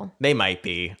be equal. They might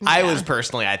be. Yeah. I was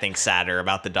personally, I think, sadder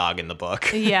about the dog in the book.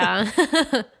 Yeah.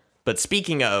 But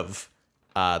speaking of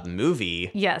the movie.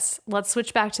 Yes, let's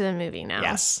switch back to the movie now.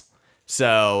 Yes.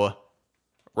 So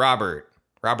Robert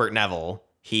Neville,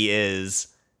 he is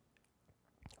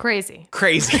crazy.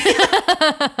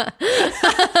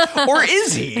 Or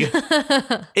is he?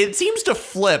 It seems to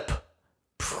flip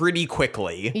pretty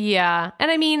quickly. Yeah.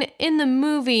 And I mean, in the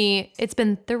movie, it's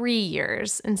been 3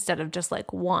 years instead of just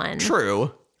like 1.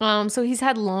 True. So he's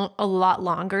had a lot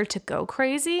longer to go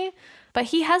crazy, but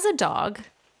he has a dog.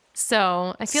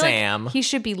 So I feel like he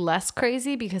should be less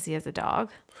crazy because he has a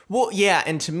dog. Well, yeah.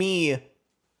 And to me,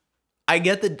 I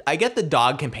get the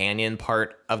dog companion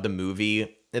part of the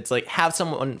movie. It's like have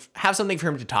something for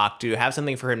him to talk to, have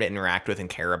something for him to interact with and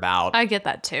care about. I get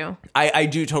that too. I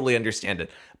do totally understand it.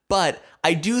 But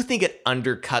I do think it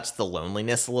undercuts the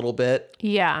loneliness a little bit.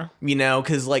 Yeah. You know,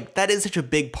 because like that is such a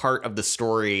big part of the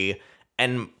story.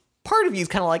 And part of you is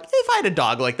kind of like, if I had a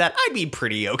dog like that, I'd be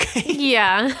pretty okay.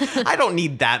 Yeah. I don't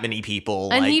need that many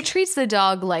people. And he treats the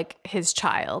dog like his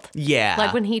child. Yeah.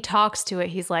 Like when he talks to it,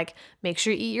 he's like, make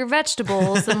sure you eat your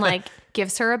vegetables and like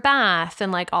gives her a bath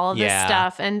and like all of this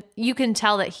stuff. And you can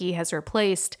tell that he has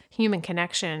replaced human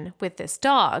connection with this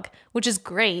dog, which is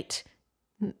great.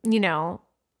 You know,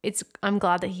 I'm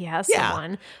glad that he has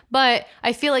someone. But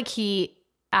I feel like he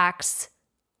acts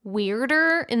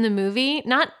weirder in the movie,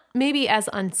 not maybe as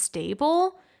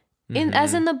unstable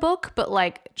as in the book, but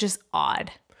like just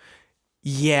odd.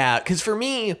 Yeah, because for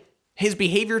me, his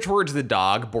behavior towards the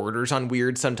dog borders on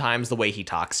weird sometimes, the way he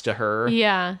talks to her.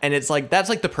 Yeah. And it's like, that's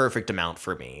like the perfect amount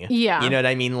for me. Yeah. You know what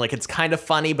I mean? Like it's kind of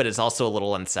funny, but it's also a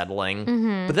little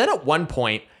unsettling. But then at one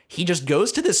point, he just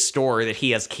goes to this store that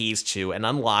he has keys to and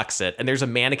unlocks it. And there's a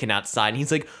mannequin outside. And he's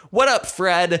like, what up,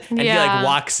 Fred? And he like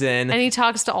walks in. And he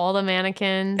talks to all the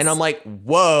mannequins. And I'm like,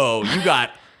 whoa, you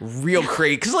got real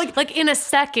crazy. Because like in a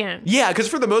second. Yeah, because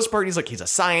for the most part, he's a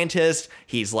scientist.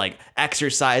 He's like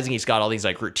exercising. He's got all these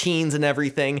like routines and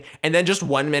everything. And then just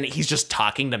 1 minute, he's just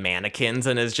talking to mannequins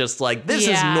and is just like, this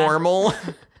is normal.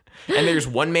 And there's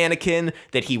one mannequin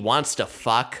that he wants to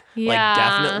fuck. Like,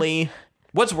 definitely.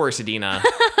 What's worse, Adina?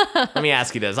 Let me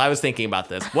ask you this. I was thinking about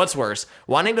this. What's worse,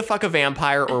 wanting to fuck a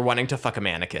vampire or wanting to fuck a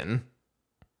mannequin?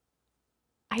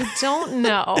 I don't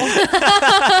know.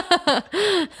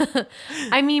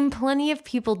 I mean, plenty of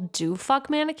people do fuck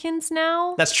mannequins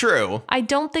now. That's true. I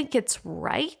don't think it's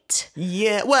right.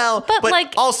 Yeah, well, but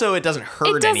like, also it doesn't hurt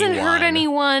anyone. It doesn't hurt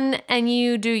anyone, and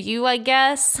you do you, I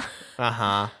guess.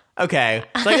 Uh-huh. Okay.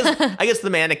 So I guess the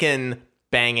mannequin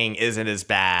banging isn't as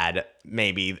bad,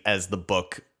 maybe, as the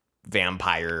book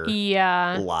vampire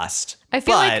lust. I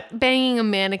feel like banging a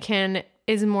mannequin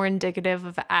is more indicative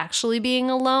of actually being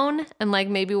alone and like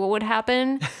maybe what would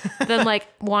happen than like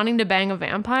wanting to bang a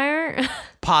vampire.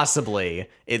 Possibly.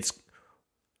 It's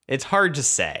hard to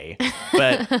say.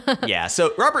 But yeah,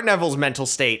 so Robert Neville's mental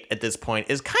state at this point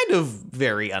is kind of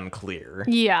very unclear.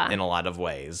 Yeah. In a lot of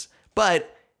ways.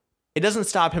 But it doesn't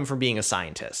stop him from being a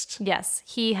scientist. Yes,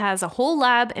 he has a whole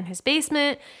lab in his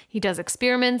basement. He does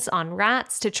experiments on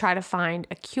rats to try to find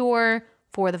a cure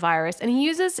for the virus. And he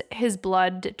uses his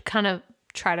blood to kind of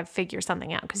try to figure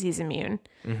something out because he's immune.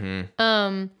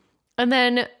 Mm-hmm. And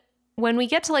then when we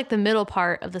get to like the middle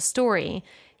part of the story,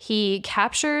 he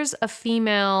captures a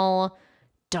female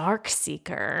dark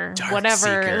seeker,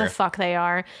 whatever the fuck they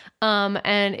are,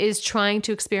 and is trying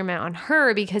to experiment on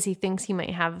her because he thinks he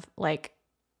might have like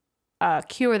a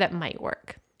cure that might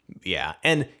work. Yeah.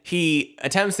 And he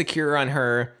attempts the cure on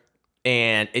her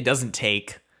and it doesn't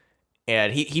take.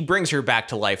 And he brings her back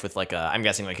to life with like I'm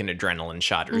guessing like an adrenaline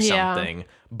shot or something.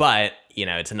 But,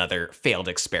 it's another failed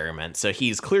experiment. So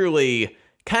he's clearly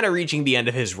kind of reaching the end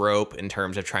of his rope in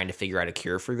terms of trying to figure out a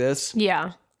cure for this.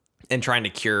 Yeah. And trying to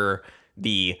cure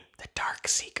the Dark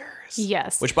Seekers.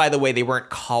 Yes. Which, by the way, they weren't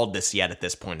called this yet at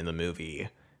this point in the movie.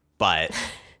 But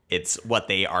it's what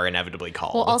they are inevitably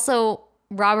called. Well, also,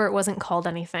 Robert wasn't called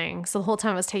anything. So the whole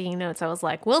time I was taking notes, I was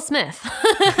like, Will Smith.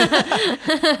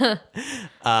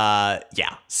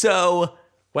 Yeah. So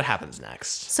what happens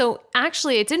next? So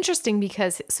actually, it's interesting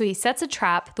because he sets a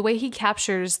trap. The way he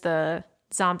captures the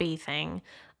zombie thing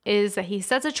is that he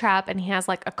sets a trap and he has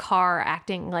like a car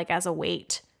acting like as a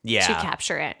weight to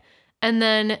capture it. And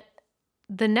then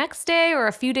the next day or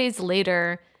a few days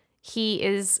later, he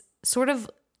is sort of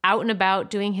out and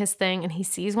about doing his thing and he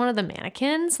sees one of the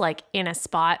mannequins like in a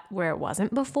spot where it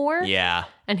wasn't before. Yeah.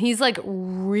 And he's like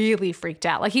really freaked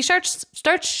out. Like he starts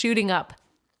shooting up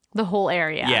the whole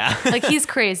area. Yeah. Like he's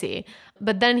crazy.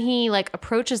 But then he like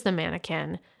approaches the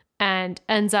mannequin and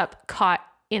ends up caught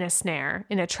in a snare,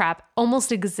 in a trap,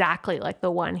 almost exactly like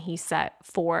the one he set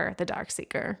for the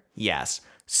Darkseeker. Yes.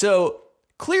 So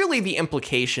clearly the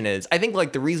implication is, I think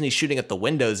like the reason he's shooting at the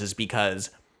windows is because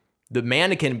the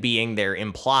mannequin being there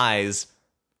implies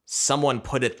someone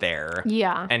put it there.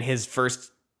 Yeah. And his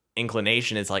first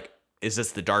inclination is like, is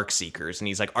this the Darkseekers? And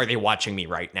he's like, are they watching me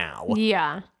right now?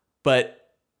 Yeah. But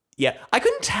yeah, I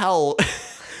couldn't tell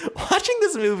watching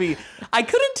this movie. I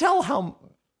couldn't tell how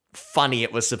funny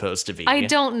it was supposed to be. I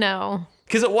don't know.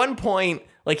 Because at one point,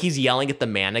 like he's yelling at the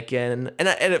mannequin. And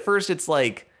at first it's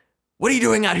like, what are you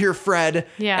doing out here, Fred?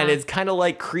 Yeah. And it's kind of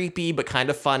like creepy, but kind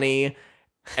of funny.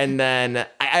 And then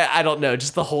I don't know,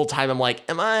 just the whole time I'm like,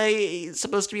 am I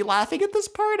supposed to be laughing at this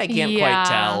part? I can't quite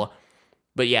tell.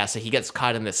 But yeah, so he gets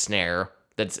caught in this snare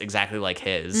that's exactly like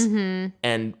his. Mm-hmm.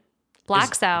 And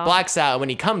blacks out. When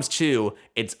he comes to,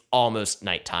 it's almost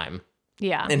nighttime.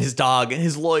 Yeah. And his dog,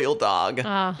 his loyal dog,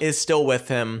 is still with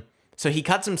him. So he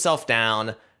cuts himself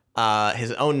down.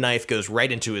 His own knife goes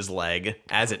right into his leg,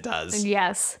 as it does.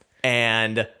 Yes.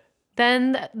 And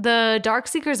then the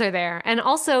Darkseekers are there. And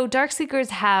also, Darkseekers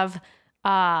have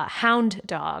hound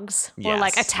dogs or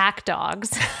like attack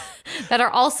dogs that are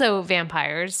also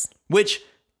vampires. Which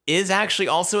is actually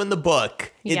also in the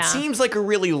book. It seems like a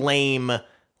really lame,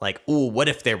 like, ooh, what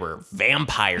if there were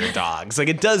vampire dogs? Like,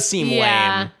 it does seem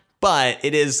lame, but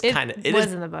it is kind of... It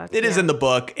is in the book. It is in the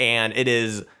book, and it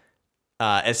is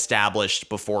established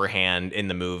beforehand in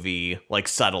the movie, like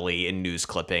subtly in news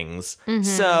clippings. Mm-hmm.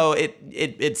 So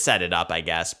it set it up, I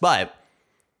guess. But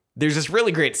there's this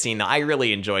really great scene. I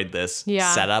really enjoyed this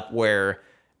setup where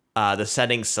the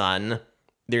setting sun,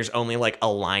 there's only like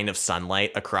a line of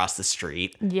sunlight across the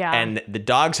street. Yeah. And the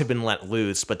dogs have been let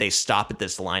loose, but they stop at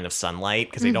this line of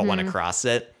sunlight because they don't want to cross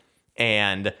it.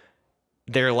 And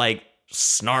they're like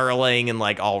snarling and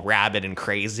like all rabid and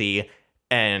crazy.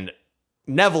 And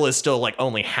Neville is still like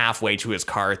only halfway to his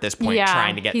car at this point,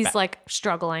 trying to get back. He's like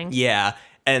struggling. Yeah.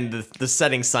 And the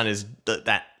setting sun is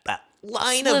that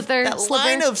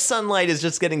line of sunlight is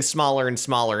just getting smaller and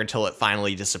smaller until it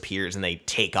finally disappears and they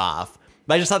take off.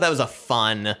 But I just thought that was a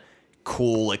fun,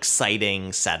 cool,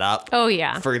 exciting setup. Oh,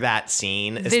 yeah. For that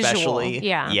scene, especially. Visual,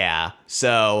 yeah. Yeah.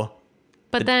 So.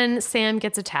 But then Sam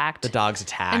gets attacked. The dog's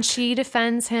attacked. And she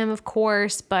defends him, of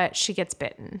course, but she gets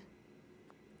bitten.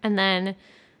 And then,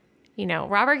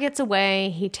 Robert gets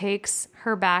away. He takes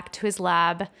her back to his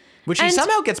lab. Which he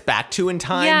somehow gets back to in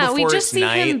time before it's night. Yeah, we just see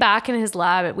him back in his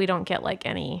lab. We don't get,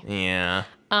 any. Yeah.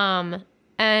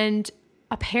 And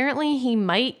apparently he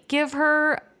might give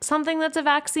her something that's a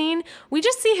vaccine. We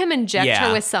just see him inject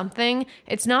her with something.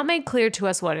 It's not made clear to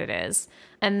us what it is.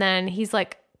 And then he's,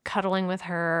 cuddling with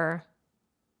her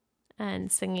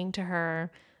and singing to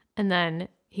her. And then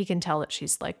he can tell that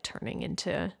she's, turning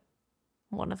into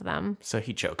one of them. So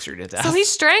he chokes her to death. So he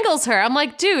strangles her. I'm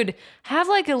like, dude, have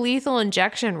a lethal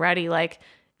injection ready.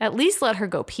 At least let her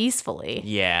go peacefully.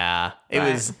 Yeah. It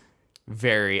was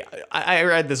very, I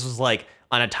read this was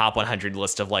on a top 100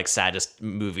 list of saddest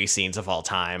movie scenes of all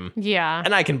time. Yeah.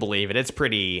 And I can believe it. It's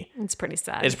pretty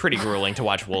sad. It's pretty grueling to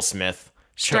watch Will Smith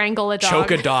strangle a dog.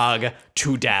 Choke a dog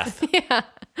to death. Yeah.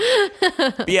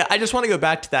 But yeah, I just want to go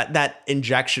back to that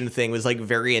injection thing was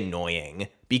very annoying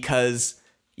because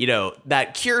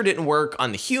that cure didn't work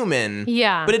on the human.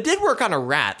 Yeah. But it did work on a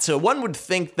rat. So one would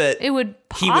think that it would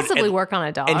possibly work on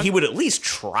a dog. And he would at least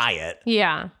try it.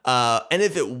 Yeah. And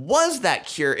if it was that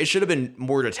cure, it should have been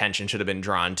more attention should have been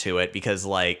drawn to it because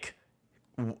it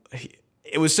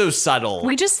was so subtle.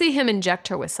 We just see him inject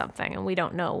her with something and we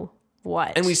don't know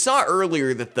what. And we saw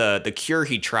earlier that the cure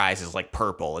he tries is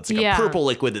purple. It's a purple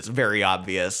liquid that's very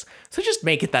obvious. So just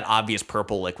make it that obvious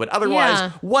purple liquid.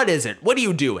 Otherwise, what is it? What are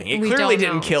you doing? It clearly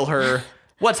didn't kill her.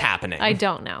 What's happening? I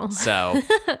don't know. So,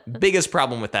 biggest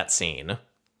problem with that scene.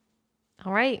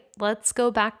 All right, let's go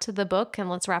back to the book and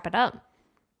let's wrap it up.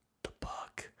 The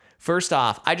book. First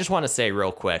off, I just want to say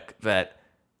real quick that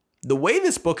the way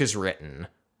this book is written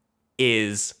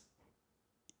is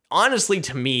honestly,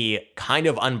 to me, kind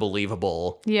of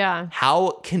unbelievable. Yeah.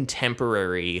 How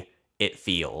contemporary it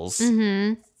feels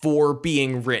for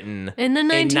being written in the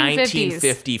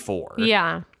 1954.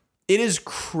 Yeah. It is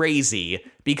crazy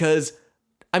because,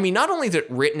 not only is it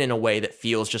written in a way that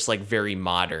feels just very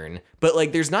modern, but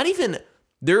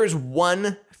there is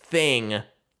one thing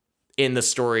in the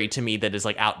story to me that is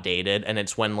outdated, and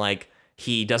it's when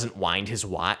he doesn't wind his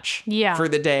watch for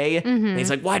the day. And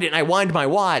he's why didn't I wind my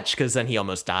watch? Because then he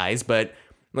almost dies. But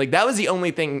that was the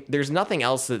only thing. There's nothing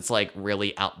else that's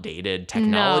really outdated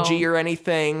technology or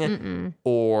anything.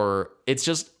 Or it's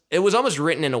just, it was almost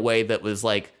written in a way that was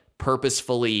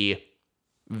purposefully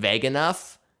vague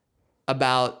enough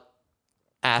about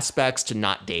aspects to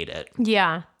not date it.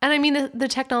 Yeah. And the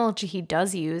technology he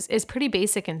does use is pretty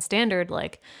basic and standard,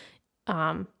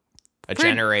 a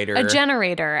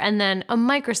generator, and then a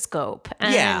microscope.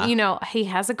 And, he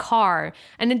has a car.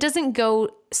 And it doesn't go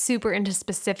super into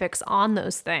specifics on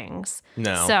those things.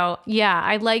 No. So, yeah,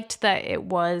 I liked that it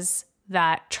was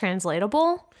that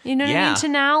translatable, you know what I mean, to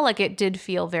now. It did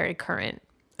feel very current.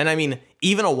 And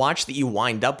even a watch that you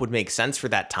wind up would make sense for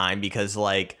that time because,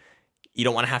 you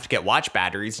don't want to have to get watch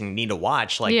batteries and you need a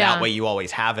watch. That way you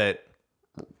always have it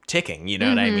ticking, you know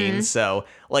what I mean? So,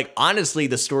 honestly,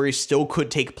 the story still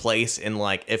could take place in,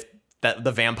 if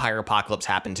the vampire apocalypse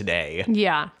happened today.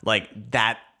 Yeah.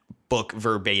 That book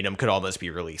verbatim could almost be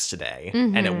released today.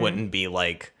 And it wouldn't be,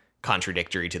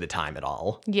 contradictory to the time at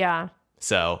all. Yeah.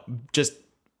 So, just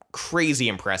crazy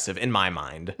impressive in my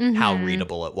mind how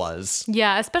readable it was.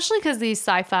 Yeah, especially because these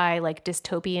sci-fi,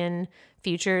 dystopian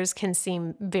futures can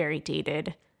seem very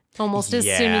dated almost as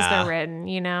soon as they're written,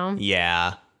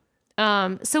 Yeah.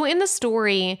 So in the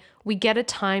story, we get a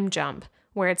time jump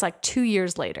where it's 2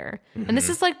 years later. And this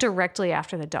is directly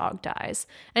after the dog dies.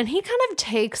 And he kind of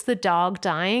takes the dog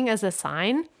dying as a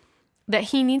sign that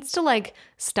he needs to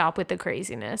stop with the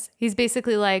craziness. He's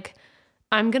basically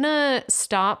I'm going to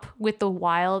stop with the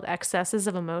wild excesses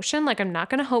of emotion. I'm not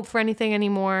going to hope for anything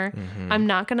anymore. I'm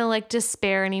not going to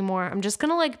despair anymore. I'm just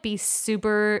going to be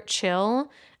super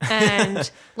chill and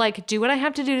do what I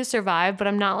have to do to survive, but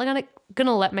I'm not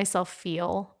gonna let myself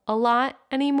feel a lot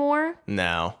anymore.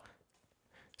 No.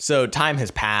 So time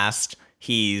has passed.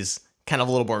 He's kind of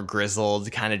a little more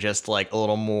grizzled, kind of just a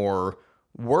little more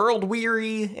world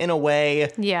weary in a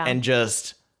way. Yeah. And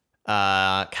just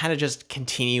kind of just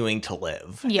continuing to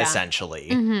live, essentially.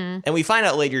 And we find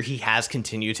out later he has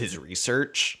continued his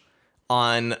research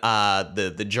on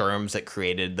the germs that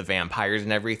created the vampires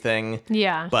and everything.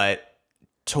 Yeah. But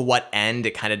to what end,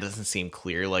 it kind of doesn't seem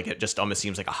clear. Like, it just almost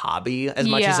seems like a hobby as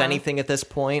much as anything at this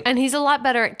point. And he's a lot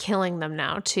better at killing them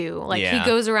now, too. Like, he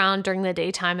goes around during the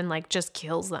daytime and, like, just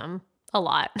kills them a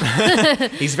lot.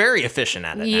 He's very efficient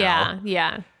at it now.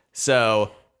 Yeah.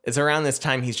 So it's around this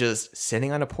time he's just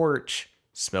sitting on a porch,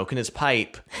 smoking his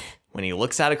pipe, when he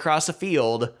looks out across a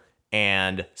field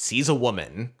and sees a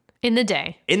woman. In the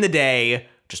day,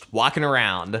 just walking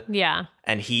around. Yeah.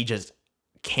 And he just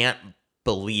can't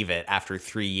believe it after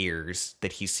 3 years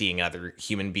that he's seeing another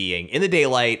human being in the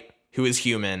daylight who is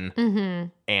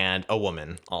human and a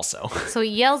woman also. So he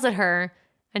yells at her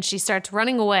and she starts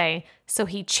running away. So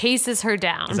he chases her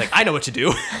down. He's like, I know what to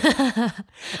do.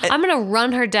 I'm going to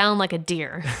run her down like a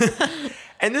deer.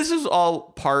 And this is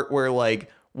all part where,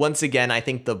 like, once again, I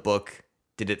think the book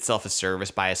did itself a service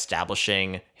by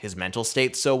establishing his mental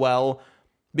state so well.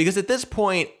 Because at this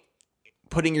point,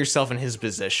 putting yourself in his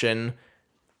position,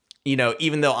 you know,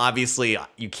 even though obviously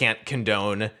you can't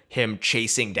condone him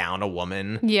chasing down a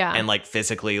woman and like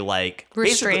physically like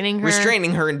restraining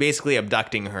her and basically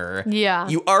abducting her. Yeah.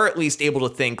 You are at least able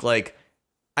to think like,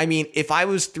 I mean, if I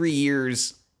was 3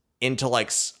 years into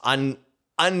like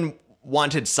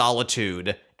unwanted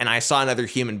solitude and I saw another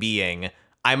human being,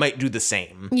 I might do the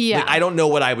same. Yeah. Like, I don't know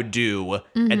what I would do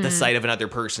at the sight of another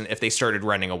person if they started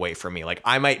running away from me. Like,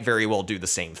 I might very well do the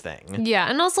same thing. Yeah.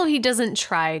 And also he doesn't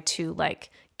try to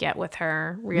like get with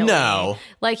her really. No.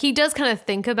 Like, he does kind of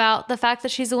think about the fact that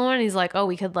she's a woman. He's like, oh,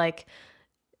 we could like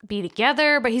be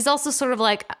together, but he's also sort of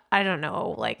like, I don't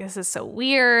know, like, this is so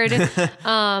weird.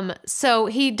 So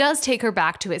he does take her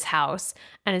back to his house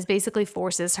and is basically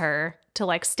forces her to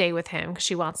like stay with him because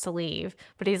she wants to leave.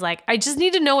 But he's like, I just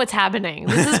need to know what's happening.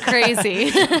 This is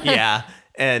crazy. Yeah.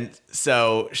 And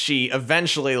so she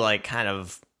eventually like kind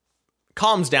of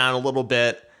calms down a little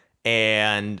bit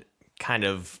and kind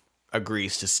of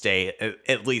agrees to stay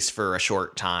at least for a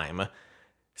short time.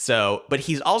 So, but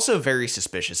he's also very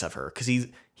suspicious of her because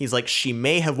he's like, she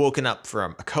may have woken up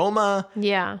from a coma.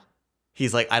 Yeah.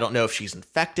 He's like, I don't know if she's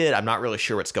infected. I'm not really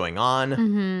sure what's going on.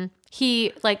 Mm-hmm.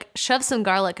 He like shoves some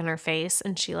garlic in her face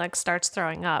and she like starts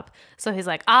throwing up. So he's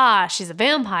like, she's a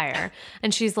vampire.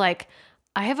 And she's like,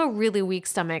 I have a really weak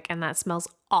stomach and that smells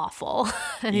awful.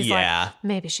 And he's like,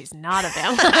 maybe she's not a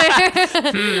vampire.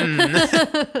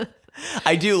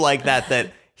 I do like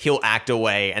that he'll act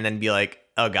away and then be like,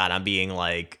 oh God, I'm being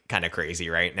like kind of crazy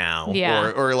right now.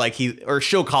 Yeah. Or like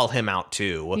she'll call him out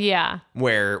too. Yeah.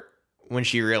 Where when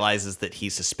she realizes that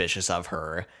he's suspicious of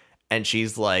her and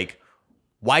she's like,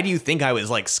 why do you think I was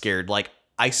like scared? Like,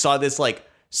 I saw this like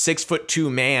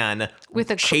 6'2" man with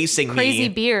a chasing crazy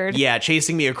beard. Yeah,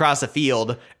 chasing me across a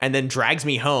field and then drags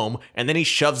me home and then he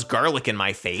shoves garlic in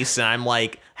my face and I'm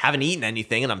like, haven't eaten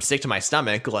anything and I'm sick to my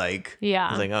stomach. Like, yeah. I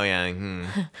was like, oh yeah,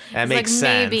 that makes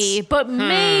sense.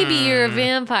 Maybe you're a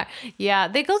vampire. Yeah,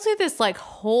 they go through this like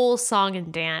whole song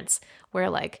and dance where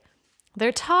like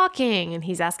they're talking and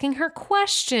he's asking her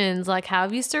questions like, how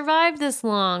have you survived this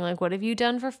long? Like, what have you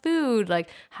done for food? Like,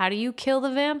 how do you kill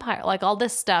the vampire? Like, all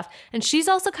this stuff. And she's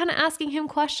also kind of asking him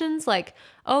questions like,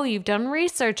 oh, you've done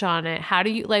research on it. How do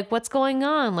you, like, what's going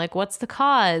on? Like, what's the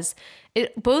cause?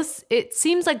 It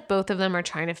seems like both of them are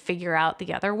trying to figure out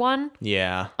the other one.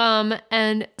 Yeah.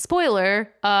 And spoiler,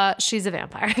 she's a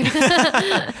vampire.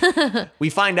 We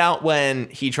find out when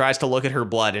he tries to look at her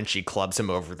blood and she clubs him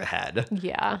over the head.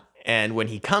 Yeah. And when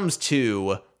he comes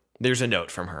to, there's a note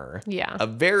from her. Yeah. A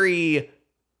very,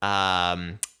 how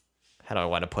do I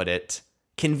want to put it?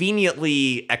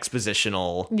 Conveniently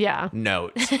expositional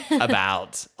note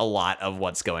about a lot of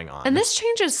what's going on. And this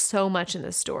changes so much in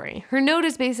this story. Her note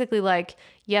is basically like,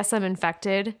 yes, I'm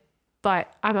infected,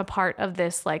 but I'm a part of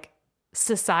this like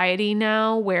society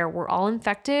now where we're all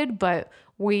infected, but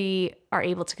we are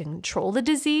able to control the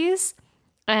disease.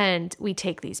 And we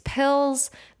take these pills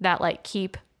that like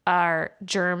keep our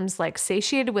germs like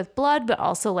satiated with blood, but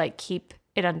also like keep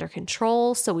it under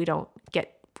control so we don't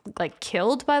get like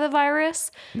killed by the virus.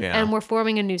 Yeah. And we're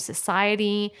forming a new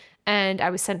society. And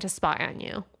I was sent to spy on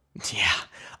you. Yeah.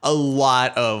 A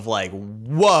lot of like,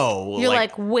 whoa. You're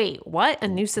like, wait, what? A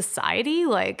new society?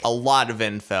 Like, a lot of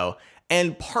info.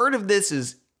 And part of this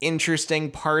is interesting.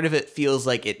 Part of it feels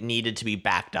like it needed to be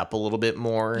backed up a little bit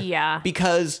more. Yeah.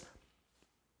 Because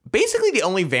basically the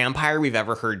only vampire we've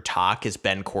ever heard talk is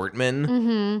Ben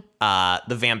Cortman,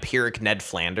 the vampiric Ned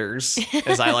Flanders,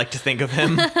 as I like to think of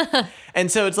him.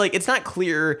 And so it's like, it's not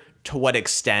clear to what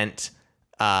extent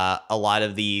a lot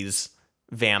of these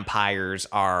vampires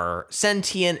are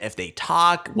sentient, if they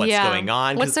talk, what's going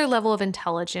on. What's their level of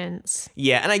intelligence?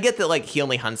 Yeah, and I get that, like, he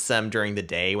only hunts them during the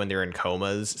day when they're in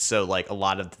comas, so, like, a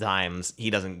lot of the times he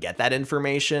doesn't get that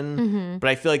information. Mm-hmm. But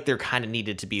I feel like there kind of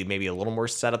needed to be maybe a little more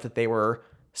setup that they were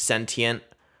sentient.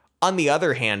 On the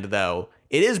other hand, though,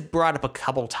 it is brought up a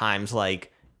couple times, like,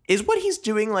 is what he's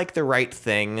doing, like, the right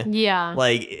thing? Yeah.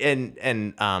 Like,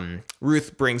 and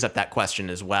Ruth brings up that question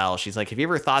as well. She's like, have you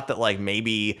ever thought that, like,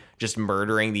 maybe just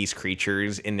murdering these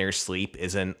creatures in their sleep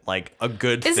isn't, like, a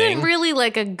good thing? Isn't really,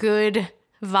 like, a good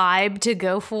vibe to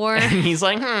go for? And he's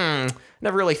like,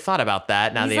 never really thought about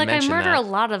that now that you mention that. I murder a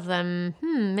lot of them.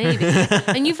 Maybe.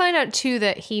 And you find out, too,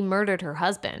 that he murdered her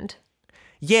husband.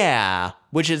 Yeah,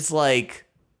 which is, like,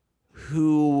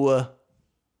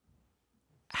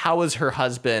 how was her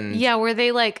husband? Yeah, were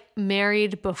they, like,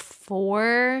 married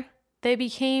before they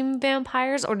became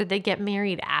vampires, or did they get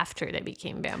married after they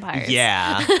became vampires?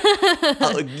 Yeah.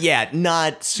 Yeah,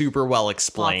 not super well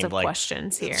explained. Lots of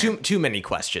questions here. Too many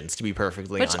questions, to be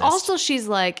perfectly honest. But also she's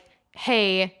like,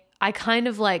 hey, I kind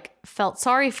of, like, felt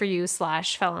sorry for you /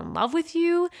 fell in love with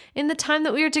you in the time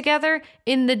that we were together,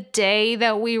 in the day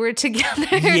that we were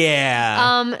together.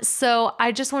 Yeah. So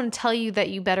I just want to tell you that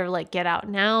you better, like, get out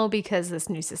now, because this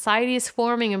new society is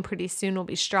forming and pretty soon we'll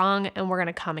be strong and we're going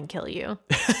to come and kill you.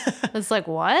 It's like,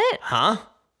 what? Huh?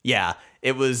 Yeah.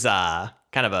 It was kind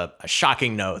of a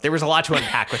shocking note. There was a lot to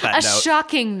unpack with that note. A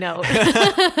shocking note.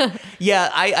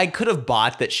 Yeah, I could have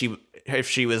bought that if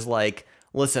she was like,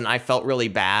 listen, I felt really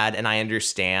bad and I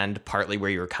understand partly where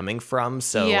you're coming from.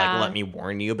 So like, let me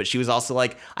warn you. But she was also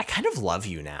like, I kind of love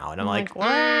you now. And I'm like, what?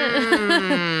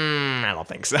 I don't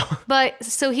think so. But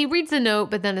so he reads the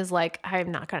note, but then is like, I'm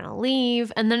not going to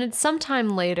leave. And then it's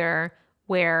sometime later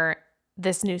where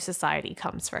this new society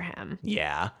comes for him.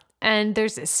 Yeah. And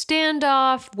there's this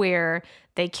standoff where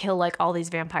they kill, like, all these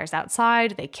vampires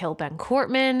outside. They kill Ben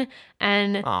Cortman.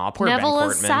 And Neville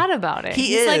is sad about it.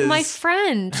 He's like, my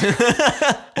friend.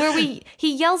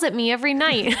 He yells at me every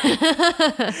night.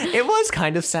 It was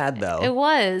kind of sad, though. It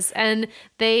was. And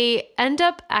they end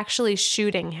up actually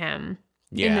shooting him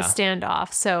in the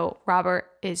standoff. So Robert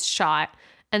is shot.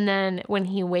 And then when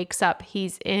he wakes up,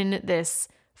 he's in this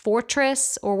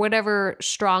fortress or whatever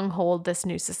stronghold this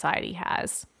new society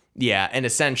has. Yeah, and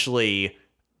essentially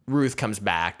Ruth comes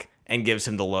back and gives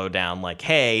him the lowdown, like,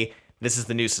 hey, this is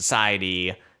the new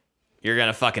society. You're going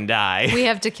to fucking die. We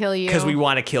have to kill you. Because we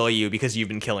want to kill you because you've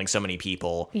been killing so many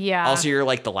people. Yeah. Also, you're,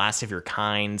 like, the last of your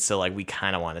kind, so, like, we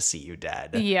kind of want to see you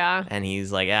dead. Yeah. And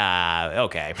he's like,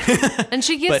 okay. And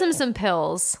she gives him some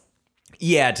pills.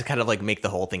 Yeah, to kind of, like, make the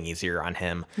whole thing easier on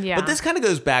him. Yeah. But this kind of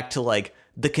goes back to, like,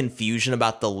 the confusion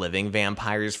about the living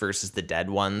vampires versus the dead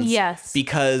ones. Yes.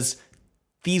 Because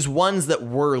these ones that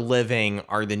were living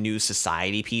are the new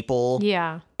society people.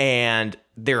 Yeah. And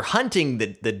they're hunting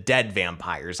the dead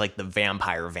vampires, like the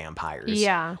vampires.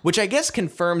 Yeah. Which I guess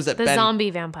confirms that the zombie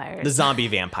vampires. The zombie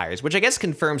vampires, which I guess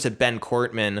confirms that Ben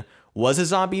Cortman was a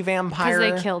zombie vampire.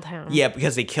 Because they killed him. Yeah,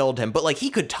 because they killed him. But, like,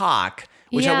 he could talk,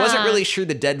 which I wasn't really sure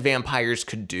the dead vampires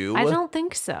could do. I don't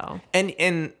think so.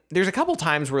 And there's a couple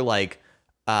times where, like,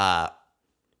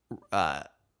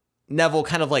 Neville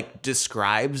kind of, like,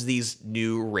 describes these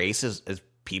new races as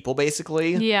people,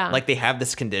 basically. Yeah. Like, they have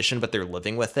this condition, but they're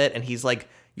living with it. And he's like,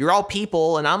 you're all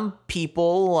people, and I'm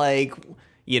people, like,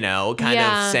 you know, kind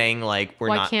of saying, like,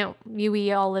 Why can't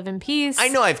we all live in peace? I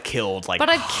know I've killed, like, but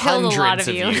I've killed a lot of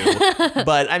you.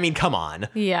 But, I mean, come on.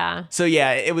 Yeah. So,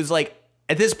 yeah, it was, like,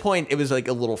 at this point, it was, like,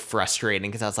 a little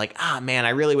frustrating because I was like, man,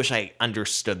 I really wish I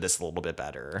understood this a little bit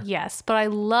better. Yes, but I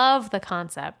love the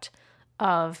concept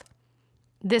of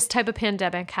this type of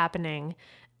pandemic happening,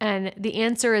 and the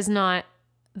answer is not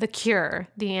the cure.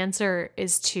 The answer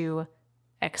is to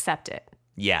accept it.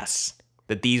 Yes,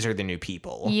 that these are the new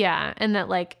people. Yeah, and that,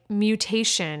 like,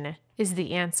 mutation is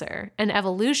the answer and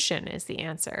evolution is the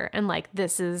answer, and, like,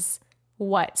 this is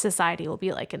what society will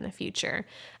be like in the future.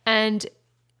 And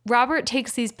Robert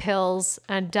takes these pills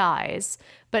and dies,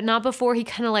 but not before he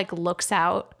kind of, like, looks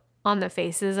out on the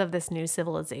faces of this new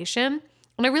civilization.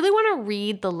 And I really want to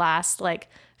read the last, like,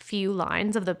 few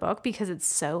lines of the book because it's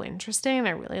so interesting and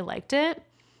I really liked it.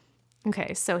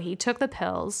 Okay, so he took the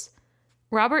pills.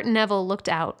 Robert Neville looked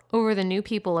out over the new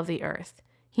people of the earth.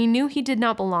 He knew he did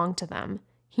not belong to them.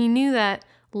 He knew that,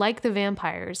 like the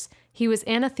vampires, he was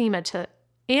anathema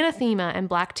and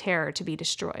black terror to be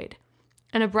destroyed.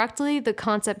 And abruptly the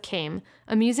concept came,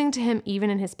 amusing to him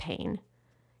even in his pain.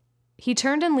 He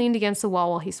turned and leaned against the wall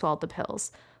while he swallowed the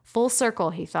pills. Full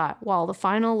circle, he thought, while the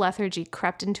final lethargy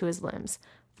crept into his limbs.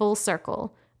 Full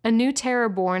circle. A new terror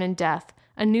born in death,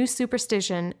 a new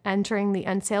superstition entering the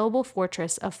unsaleable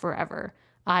fortress of forever.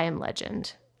 I am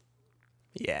legend.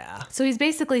 Yeah. So he's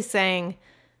basically saying,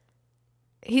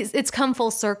 it's come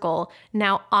full circle.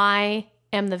 Now I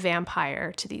am the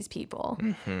vampire to these people.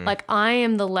 Mm-hmm. Like, I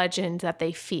am the legend that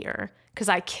they fear because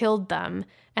I killed them,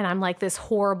 and I'm like this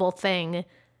horrible thing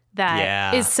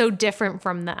that is so different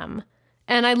from them.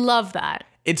 And I love that.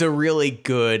 It's a really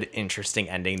good, interesting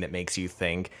ending that makes you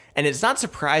think. And it's not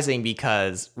surprising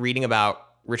because reading about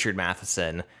Richard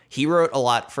Matheson, he wrote a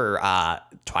lot for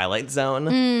Twilight Zone.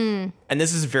 And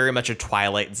this is very much a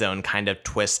Twilight Zone kind of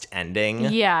twist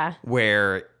ending. Yeah.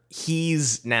 Where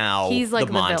he's now like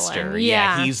the monster. Villain.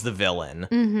 Yeah, he's the villain.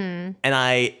 Mm-hmm. And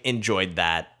I enjoyed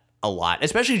that a lot,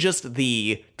 especially just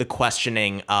the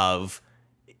questioning of,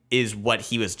 is what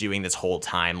he was doing this whole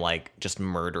time, like just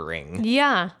murdering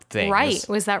things. Right.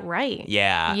 Was that right?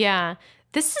 Yeah. Yeah.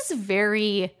 This is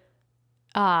very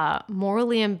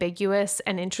morally ambiguous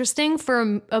and interesting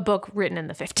for a book written in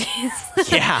the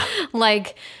 50s. Yeah.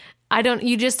 Like,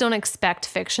 you just don't expect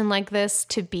fiction like this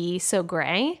to be so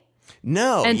gray.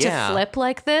 No. And to flip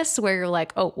like this where you're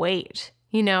like, oh, wait.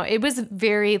 It was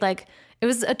very like, it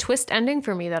was a twist ending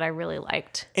for me that I really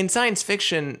liked. In science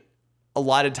fiction, a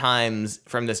lot of times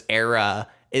from this era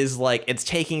is like, it's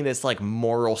taking this like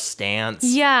moral stance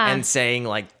and saying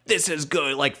like, this is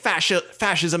good, like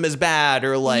fascism is bad,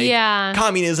 or like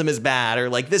communism is bad, or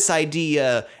like this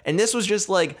idea. And this was just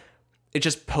like, it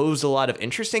just posed a lot of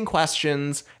interesting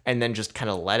questions and then just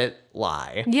kind of let it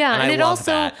lie. Yeah, and it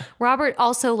also, Robert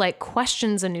also like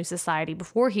questions a new society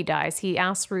before he dies. He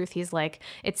asks Ruth, he's like,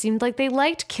 it seemed like they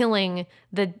liked killing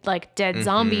the like dead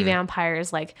zombie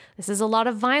vampires. Like, this is a lot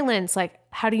of violence. Like,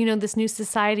 how do you know this new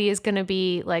society is going to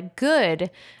be like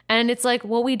good? And it's like,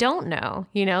 well, we don't know.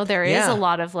 There is a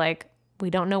lot of like, we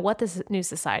don't know what this new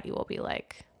society will be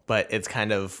like. But it's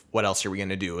kind of, what else are we going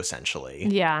to do, essentially?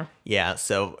 Yeah. Yeah,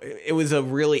 so it was a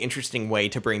really interesting way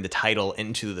to bring the title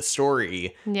into the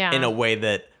story in a way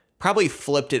that probably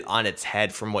flipped it on its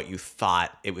head from what you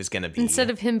thought it was going to be. Instead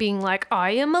of him being like,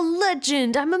 I am a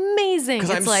legend, I'm amazing.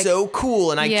 Because I'm like, so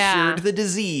cool and I cured the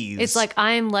disease. It's like,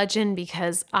 I am legend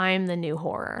because I'm the new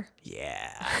horror.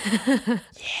 Yeah.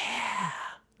 Yeah.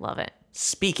 Love it.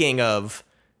 Speaking of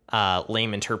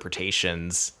lame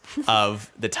interpretations of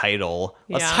the title,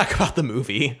 let's talk about the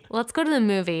movie. Let's go to the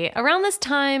movie. Around this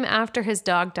time, after his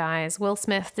dog dies, Will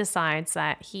Smith decides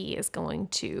that he is going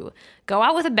to go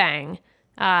out with a bang.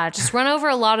 Just run over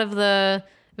a lot of the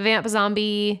vamp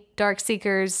zombie dark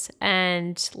seekers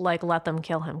and like let them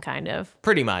kill him, kind of.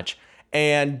 Pretty much.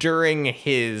 And during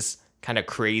his kind of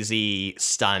crazy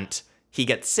stunt, he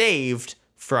gets saved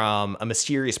from a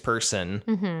mysterious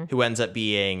person who ends up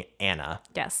being Anna.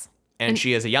 Yes. And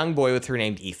she has a young boy with her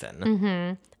named Ethan.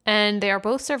 Mm-hmm. And they are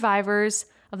both survivors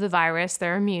of the virus.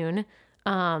 They're immune.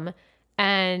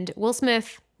 And Will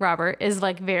Smith, Robert, is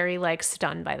like very like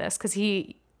stunned by this because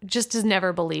he just has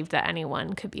never believed that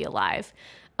anyone could be alive.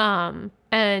 And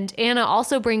Anna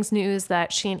also brings news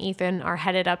that she and Ethan are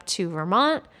headed up to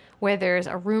Vermont, where there's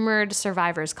a rumored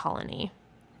survivors colony.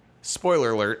 Spoiler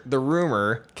alert, the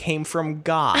rumor came from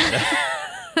God.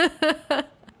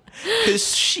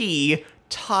 Because she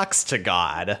talks to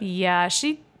God. Yeah,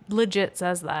 she legit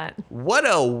says that. What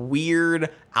a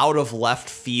weird, out of left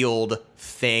field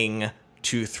thing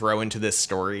to throw into this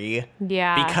story.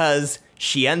 Yeah. Because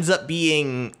she ends up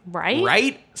being...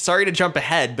 Right? Sorry to jump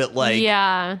ahead, but like...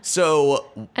 Yeah. So...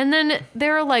 And then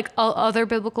there are like other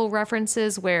biblical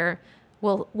references where...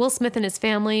 Will Smith and his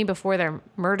family, before they're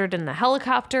murdered in the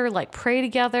helicopter, like pray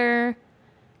together.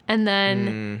 And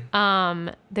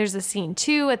then there's a scene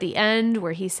too at the end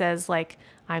where he says like,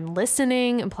 I'm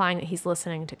listening, implying that he's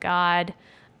listening to God.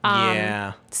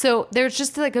 So there's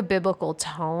just like a biblical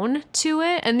tone to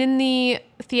it. And in the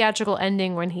theatrical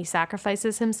ending when he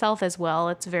sacrifices himself as well,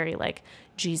 it's very like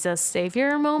Jesus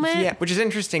savior moment. Yeah, which is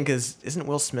interesting because isn't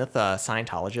Will Smith a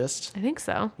Scientologist? I think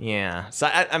so. Yeah. So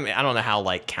I mean, I don't know how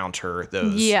like counter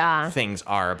those things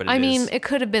are, but it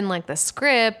could have been like the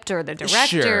script or the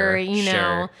director, you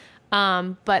know.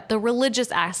 But the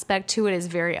religious aspect to it is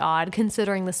very odd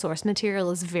considering the source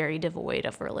material is very devoid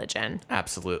of religion.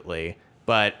 Absolutely.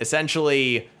 But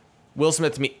essentially, Will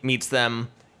Smith meets them.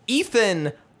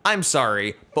 Ethan, I'm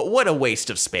sorry, but what a waste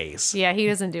of space. Yeah, he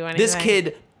doesn't do anything. This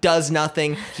kid does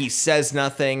nothing. He says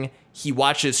nothing. He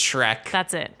watches Shrek.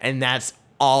 That's it. And that's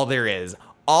all there is.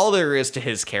 All there is to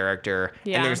his character.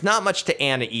 Yeah. And there's not much to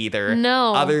Anna either.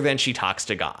 No. Other than she talks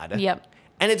to God. Yep.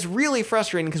 And it's really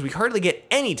frustrating because we hardly get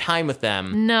any time with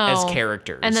them as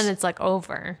characters. And then it's like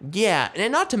over. Yeah.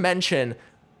 And not to mention,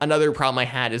 another problem I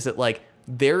had is that like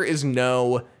there is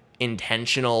no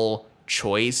intentional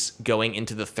choice going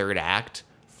into the third act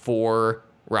for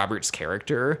Robert's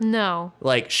character? No.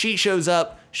 Like, she shows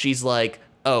up, she's like,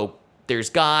 oh, there's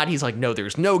God. He's like, no,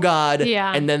 there's no God.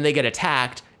 Yeah. And then they get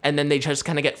attacked, and then they just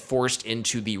kind of get forced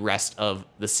into the rest of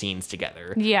the scenes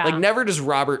together. Yeah. Like, never does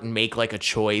Robert make, like, a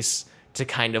choice to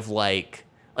kind of, like,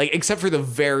 except for the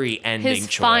very ending His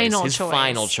choice.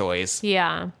 Final choice.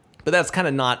 Yeah. But that's kind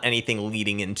of not anything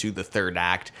leading into the third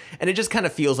act. And it just kind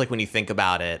of feels like when you think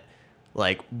about it,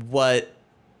 like, what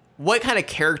kind of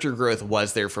character growth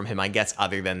was there from him, I guess,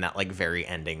 other than that, like, very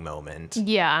ending moment?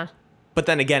 Yeah. But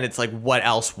then again, it's like, what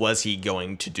else was he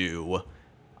going to do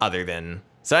other than...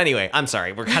 So anyway, I'm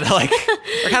sorry. We're kind of like,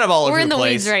 we're kind of all over the place. We're in the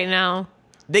weeds right now.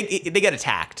 They get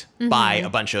attacked by a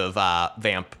bunch of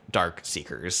vamp dark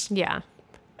seekers. Yeah.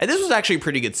 And this was actually a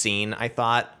pretty good scene, I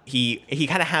thought. He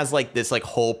kind of has like this like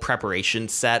whole preparation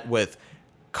set with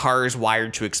cars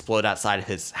wired to explode outside of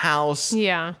his house.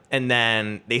 Yeah. And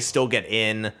then they still get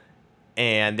in,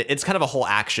 and it's kind of a whole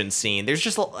action scene. There's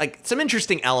just like some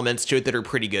interesting elements to it that are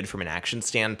pretty good from an action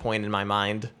standpoint in my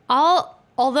mind.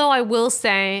 Although I will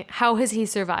say, how has he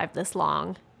survived this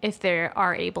long if they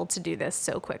are able to do this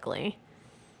so quickly?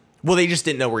 Well, they just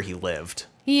didn't know where he lived.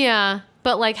 Yeah,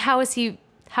 but like how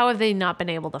have they not been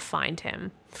able to find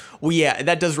him? Well, yeah,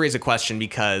 that does raise a question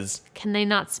because... Can they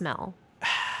not smell?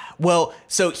 Well,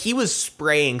 so he was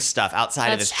spraying stuff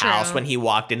outside of his house when he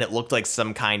walked in. It looked like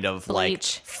some kind of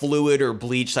bleach. Like fluid or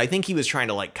bleach. So I think he was trying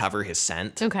to like cover his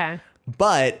scent. Okay.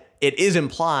 But it is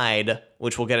implied,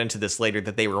 which we'll get into this later,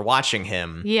 that they were watching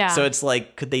him. Yeah. So it's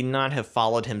like, could they not have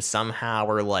followed him somehow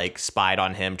or like spied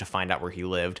on him to find out where he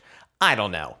lived? I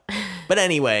don't know. But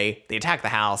anyway, they attack the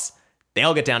house. They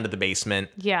all get down to the basement.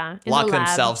 Yeah. Lock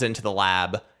themselves into the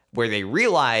lab where they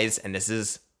realize, and this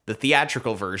is the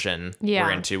theatrical version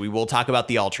we're into. We will talk about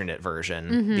the alternate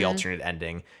version, the alternate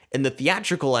ending. In the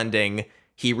theatrical ending,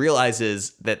 he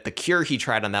realizes that the cure he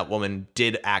tried on that woman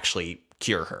did actually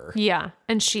cure her. Yeah.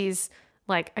 And she's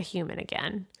like a human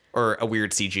again. Or a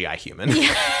weird CGI human.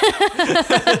 Yeah.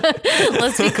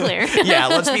 Let's be clear. Yeah,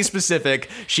 let's be specific.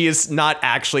 She is not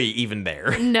actually even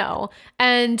there. No.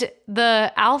 And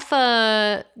the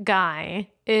alpha guy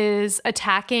is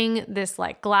attacking this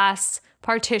like glass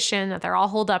partition that they're all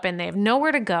holed up in. They have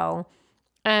nowhere to go.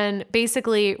 And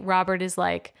basically Robert is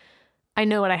like, I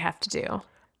know what I have to do.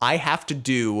 I have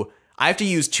to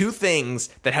use two things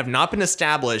that have not been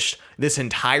established this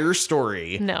entire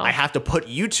story. No. I have to put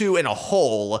you two in a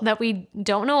hole that we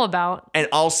don't know about. And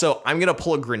also, I'm going to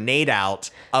pull a grenade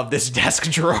out of this desk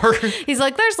drawer. He's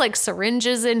like, there's like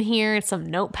syringes in here and some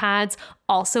notepads.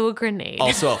 Also a grenade.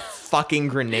 Also a fucking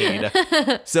grenade.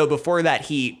 So before that,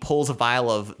 he pulls a vial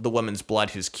of the woman's blood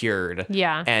who's cured.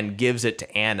 Yeah. And gives it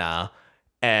to Anna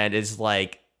and is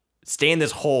like, stay in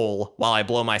this hole while I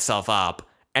blow myself up.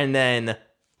 And then...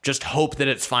 just hope that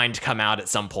it's fine to come out at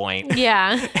some point.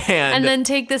 Yeah. and then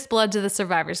take this blood to the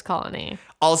survivors colony.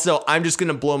 Also, I'm just going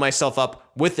to blow myself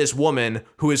up with this woman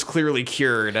who is clearly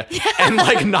cured and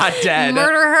like not dead.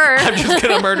 Murder her. I'm just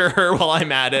going to murder her while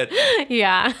I'm at it.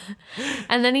 Yeah.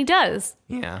 And then he does.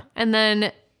 Yeah. And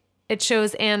then it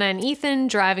shows Anna and Ethan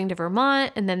driving to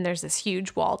Vermont. And then there's this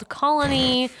huge walled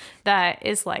colony that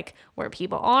is like where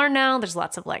people are now. There's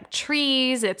lots of like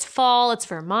trees. It's fall. It's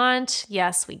Vermont.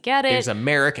 Yes, we get it. There's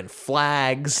American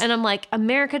flags. And I'm like,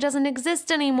 America doesn't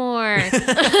exist anymore.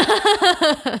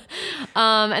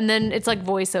 And then it's like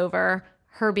voiceover.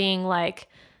 Her being like,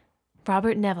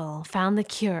 Robert Neville found the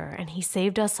cure and he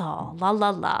saved us all. La, la,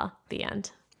 la. The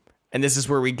end. And this is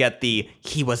where we get the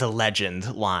 "he was a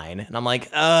legend" line. And I'm like,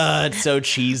 it's so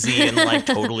cheesy and like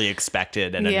totally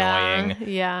expected and annoying.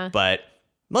 Yeah. But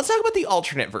let's talk about the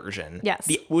alternate version.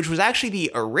 Yes. Which was actually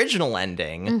the original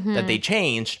ending that they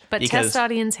changed. But test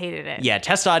audience hated it. Yeah,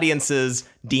 test audiences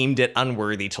deemed it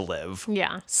unworthy to live.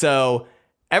 Yeah. So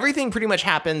everything pretty much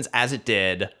happens as it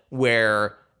did,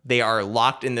 where they are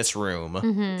locked in this room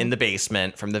in the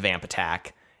basement from the vamp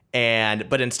attack.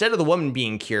 But instead of the woman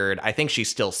being cured, I think she's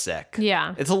still sick.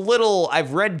 Yeah. It's a little,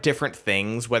 I've read different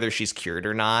things, whether she's cured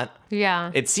or not.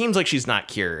 Yeah. It seems like she's not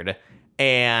cured.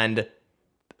 And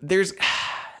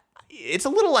it's a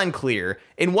little unclear.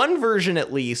 In one version,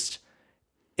 at least,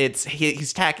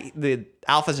 the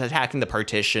alpha's attacking the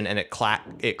partition and it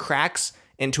cracks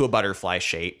into a butterfly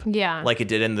shape. Yeah. Like it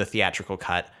did in the theatrical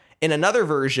cut. In another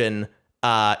version,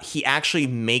 he actually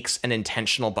makes an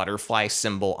intentional butterfly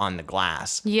symbol on the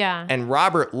glass. Yeah. And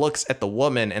Robert looks at the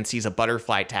woman and sees a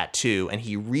butterfly tattoo, and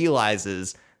he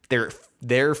realizes they're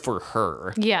there for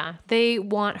her. Yeah, they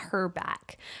want her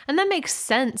back. And that makes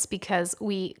sense because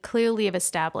we clearly have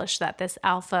established that this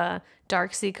alpha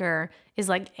Darkseeker is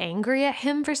like angry at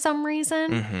him for some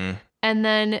reason. And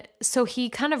then, so he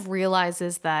kind of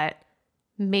realizes that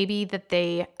maybe that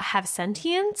they have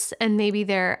sentience and maybe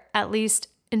they're at least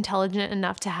intelligent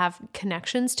enough to have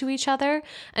connections to each other.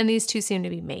 And these two seem to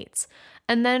be mates.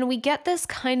 And then we get this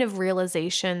kind of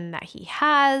realization that he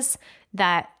has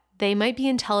that they might be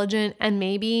intelligent and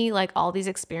maybe like all these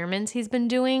experiments he's been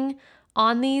doing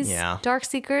on these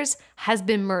Darkseekers has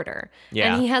been murder.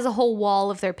 Yeah. And he has a whole wall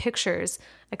of their pictures.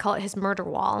 I call it his murder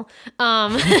wall,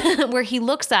 where he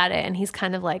looks at it and he's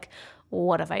kind of like,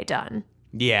 what have I done?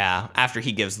 Yeah. After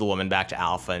he gives the woman back to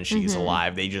Alpha and she's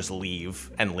alive, they just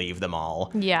leave them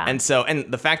all. Yeah. And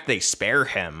the fact that they spare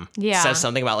him says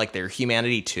something about like their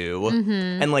humanity too.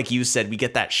 And like you said, we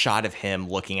get that shot of him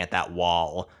looking at that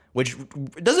wall, which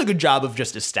does a good job of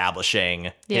just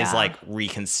establishing his like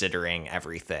reconsidering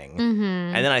everything.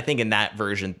 And then I think in that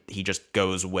version, he just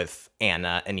goes with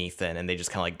Anna and Ethan and they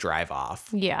just kind of like drive off.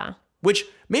 Yeah. Which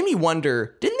made me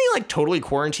wonder, didn't they like totally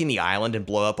quarantine the island and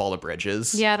blow up all the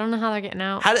bridges? Yeah, I don't know how they're getting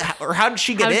out. How did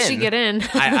she get in? How did she get in?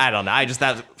 I don't know.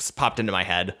 That popped into my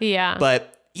head. Yeah.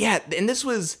 But yeah, and this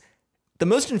was, the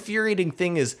most infuriating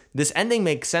thing is this ending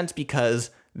makes sense because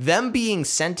them being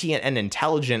sentient and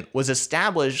intelligent was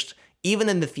established even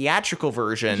in the theatrical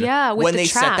version when they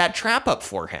set that trap up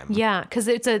for him. Yeah, because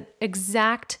it's an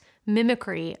exact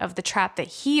mimicry of the trap that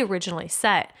he originally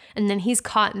set. And then he's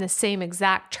caught in the same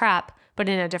exact trap, but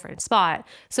in a different spot.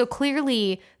 So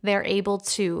clearly they're able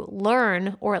to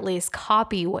learn or at least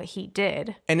copy what he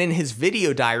did. And in his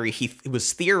video diary, he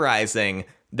was theorizing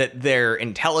that their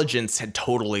intelligence had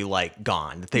totally like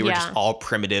gone, that they were just all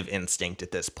primitive instinct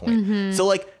at this point. So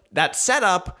like that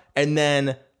setup, and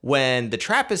then when the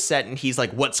trap is set and he's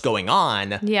like, what's going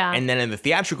on? Yeah. And then in the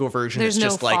theatrical version, there's it's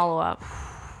just no like follow-up.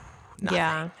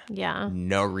 Nothing. Yeah.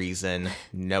 No reason,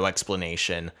 no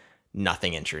explanation,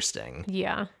 nothing interesting.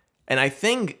 Yeah. And I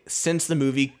think since the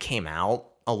movie came out,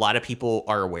 a lot of people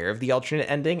are aware of the alternate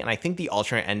ending. And I think the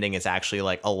alternate ending is actually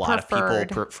like a lot of people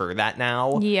prefer that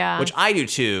now. Yeah. Which I do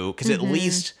too, because at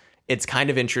least it's kind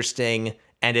of interesting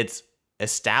and it's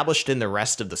established in the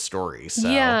rest of the story. So.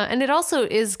 Yeah. And it also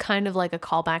is kind of like a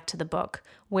callback to the book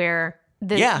where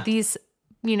these,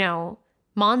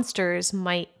 monsters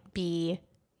might be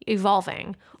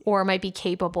evolving or might be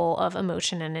capable of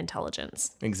emotion and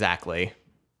intelligence. Exactly.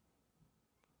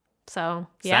 So,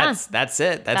 that's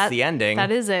it. That's the ending.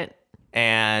 That is it.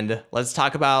 And let's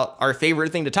talk about our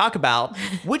favorite thing to talk about.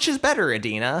 Which is better,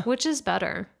 Adina? Which is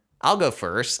better? I'll go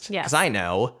first. Yes. Because I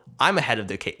know I'm ahead of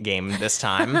the game this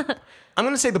time. I'm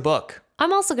going to say the book.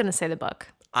 I'm also going to say the book.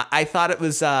 I thought it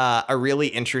was a really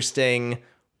interesting,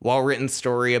 well-written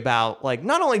story about like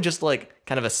not only just like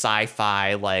kind of a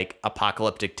sci-fi like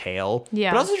apocalyptic tale,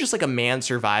 but also just like a man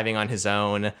surviving on his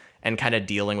own and kind of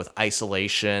dealing with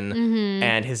isolation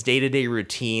and his day-to-day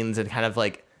routines and kind of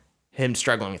like him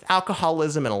struggling with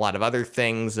alcoholism and a lot of other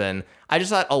things. And I just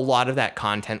thought a lot of that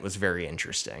content was very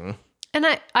interesting. And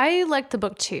I liked the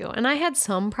book too. And I had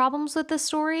some problems with the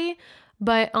story,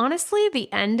 but honestly,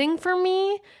 the ending for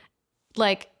me,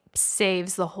 like,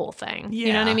 saves the whole thing. Yeah.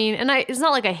 You know what I mean? And it's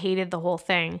not like I hated the whole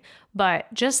thing,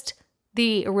 but just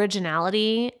the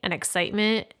originality and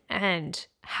excitement and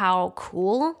how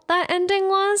cool that ending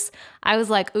was, I was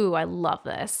like, ooh, I love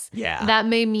this. Yeah. That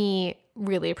made me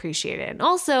really appreciate it. And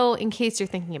also, in case you're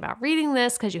thinking about reading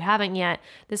this, because you haven't yet,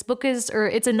 this book it's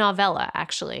a novella,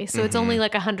 actually. So it's only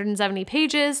like 170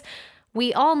 pages.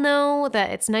 We all know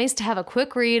that it's nice to have a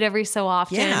quick read every so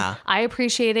often. Yeah. I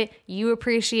appreciate it. You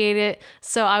appreciate it.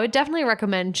 So I would definitely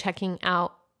recommend checking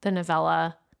out the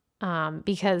novella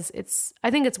because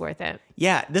I think it's worth it.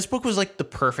 Yeah. This book was like the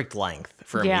perfect length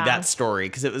for me, that story,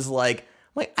 because it was like,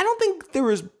 I don't think there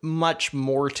was much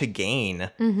more to gain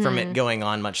from it going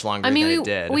on much longer than it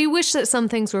did. We wish that some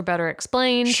things were better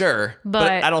explained. Sure.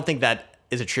 But I don't think that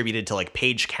is attributed to like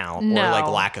page count or like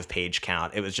lack of page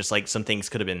count. It was just like some things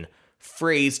could have been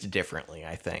phrased differently,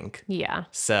 I think. Yeah.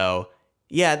 So,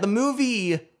 yeah, the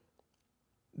movie,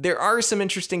 there are some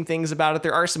interesting things about it.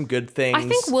 There are some good things. I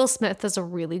think Will Smith does a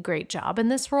really great job in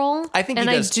this role. I think he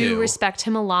does too. And I do respect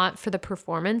him a lot for the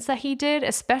performance that he did,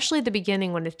 especially the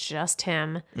beginning when it's just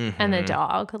him and the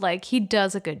dog. Like, he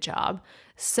does a good job.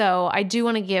 So I do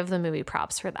want to give the movie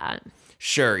props for that.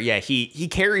 Sure. Yeah, he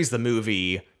carries the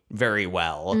movie very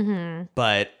well.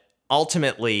 But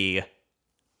ultimately,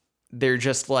 they're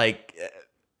just like,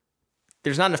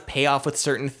 there's not enough payoff with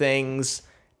certain things,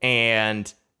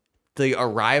 and the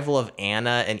arrival of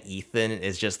Anna and Ethan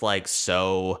is just like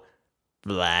so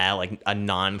blah, like a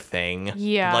non-thing.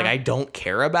 Yeah. Like I don't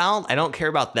care about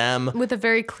them. With a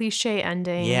very cliche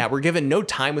ending. Yeah, we're given no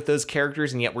time with those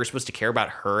characters, and yet we're supposed to care about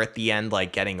her at the end,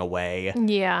 like getting away.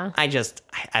 Yeah. I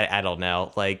don't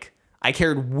know. Like, I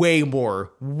cared way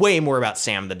more about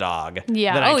Sam the dog than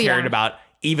I cared about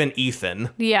even Ethan.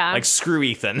 Yeah. Like, screw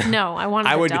Ethan. No, I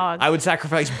wanted the dog. I would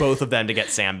sacrifice both of them to get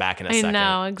Sam back in a second.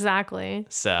 I know, exactly.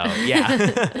 So,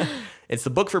 yeah. It's the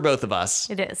book for both of us.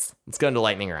 It is. Let's go into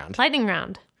lightning round. Lightning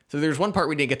round. So there's one part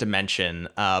we didn't get to mention,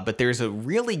 but there's a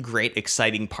really great,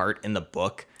 exciting part in the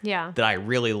book that I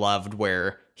really loved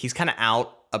where he's kind of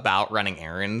out about running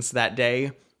errands that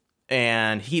day.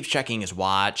 And he keeps checking his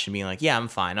watch and being like, yeah, I'm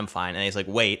fine. And he's like,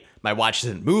 wait, my watch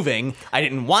isn't moving. I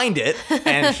didn't wind it.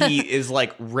 And he is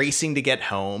like racing to get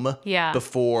home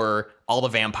before all the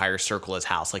vampires circle his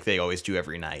house like they always do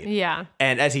every night. Yeah.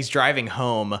 And as he's driving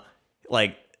home,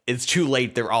 like, it's too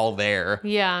late. They're all there.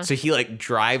 Yeah. So he like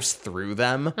drives through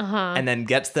them and then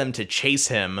gets them to chase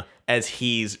him as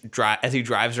he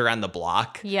drives around the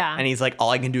block. Yeah. And he's like, all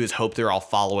I can do is hope they're all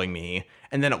following me.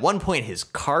 And then at one point his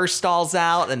car stalls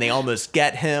out and they almost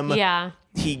get him. Yeah.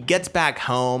 He gets back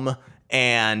home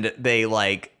and they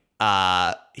like,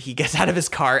 he gets out of his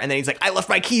car and then he's like, I left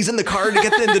my keys in the car to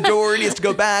get in the door and he has to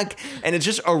go back. And it's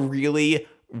just a really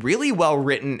well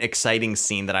written, exciting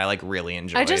scene that I like really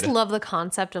enjoyed. I just love the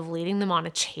concept of leading them on a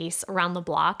chase around the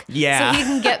block. Yeah. So he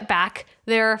can get back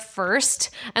there first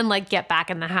and like get back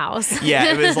in the house.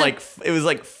 Yeah, it was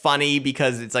like funny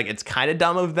because it's like it's kind of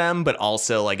dumb of them, but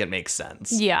also like it makes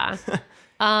sense. Yeah.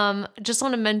 Just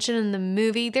want to mention in the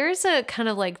movie, there's a kind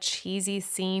of like cheesy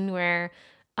scene where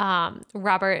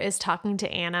Robert is talking to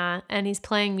Anna and he's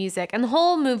playing music. And the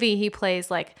whole movie he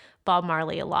plays like Bob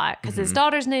Marley a lot because his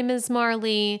daughter's name is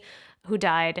Marley, who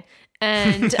died.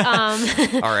 And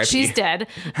she's dead.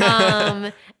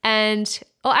 And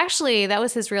actually, that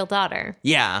was his real daughter.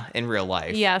 Yeah, in real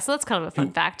life. Yeah, so that's kind of a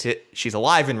fun fact. She's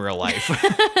alive in real life.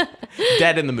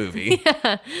 Dead in the movie.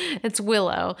 Yeah, it's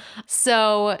Willow.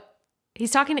 So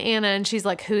he's talking to Anna and she's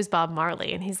like, who's Bob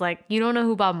Marley? And he's like, you don't know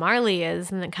who Bob Marley is?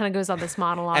 And it kind of goes on this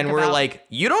monologue. And we're like,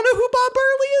 you don't know who Bob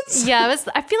Marley is? Yeah,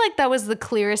 I feel like that was the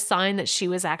clearest sign that she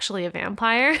was actually a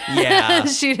vampire. Yeah.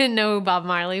 She didn't know who Bob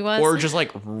Marley was. Or just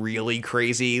like really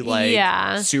crazy,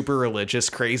 like super religious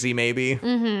crazy maybe.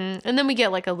 Mm-hmm. And then we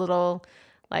get like a little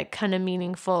like kind of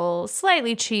meaningful,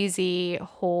 slightly cheesy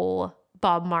whole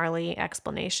Bob Marley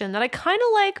explanation that I kind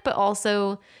of like, but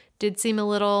also did seem a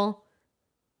little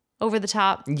over the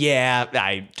top. Yeah,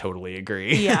 I totally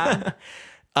agree. Yeah.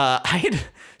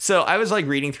 So I was like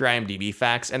reading through IMDb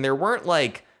facts and there weren't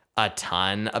like a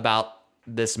ton about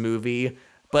this movie,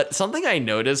 but something I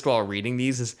noticed while reading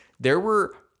these is there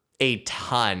were a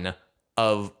ton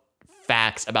of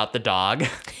facts about the dog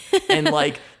and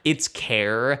like its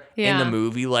care in the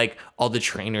movie, like all the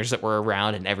trainers that were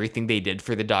around and everything they did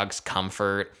for the dog's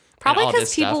comfort. Probably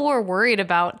because people were worried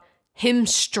about him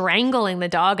strangling the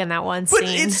dog in that one scene. But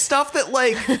it's stuff that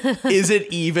like isn't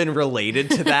even related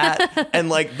to that. And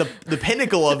like the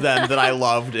pinnacle of them that I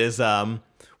loved is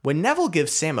when Neville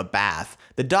gives Sam a bath,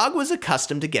 the dog was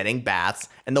accustomed to getting baths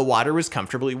and the water was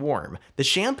comfortably warm. The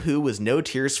shampoo was No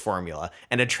Tears formula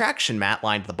and a traction mat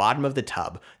lined the bottom of the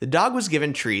tub. The dog was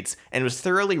given treats and was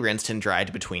thoroughly rinsed and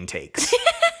dried between takes.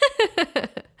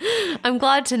 I'm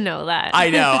glad to know that. I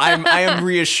know. I am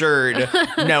reassured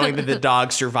knowing that the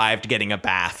dog survived getting a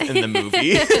bath in the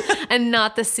movie. And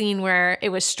not the scene where it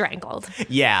was strangled.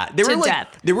 Yeah.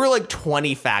 There were like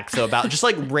 20 facts though about just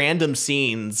like random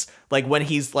scenes, like when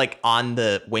he's like on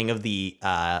the wing of the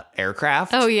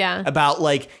aircraft. Oh yeah. About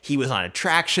like he was on a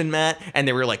traction mat and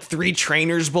there were like 3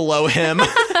 trainers below him.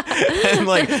 And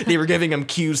like they were giving him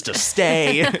cues to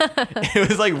stay. It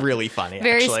was like really funny.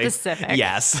 Very actually. Specific.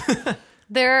 Yes.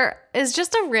 There is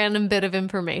just a random bit of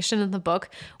information in the book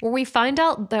where we find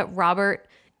out that Robert,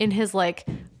 in his like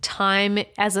time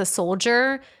as a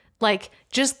soldier, like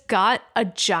just got a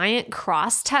giant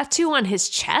cross tattoo on his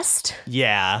chest.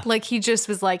 Yeah. Like he just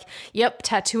was like, yep,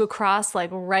 tattoo a cross like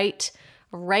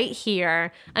right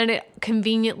here, and it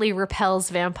conveniently repels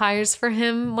vampires for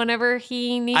him whenever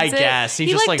he needs it. I guess he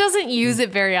just like doesn't use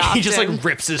it very often. He just like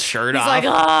rips his shirt off. He's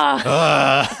like,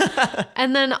 ah.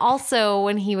 And then also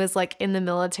when he was like in the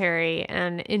military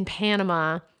and in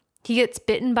Panama, he gets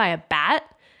bitten by a bat,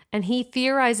 and he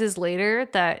theorizes later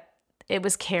that it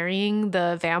was carrying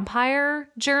the vampire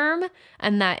germ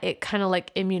and that it kind of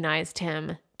like immunized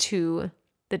him to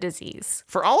the disease.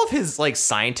 For all of his like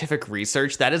scientific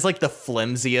research, that is like the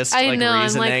flimsiest reasoning.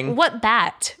 I'm like, what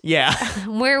bat? Yeah.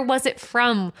 Where was it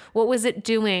from? What was it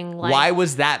doing? Like, why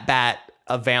was that bat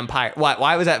a vampire?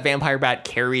 Why was that vampire bat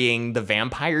carrying the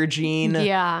vampire gene?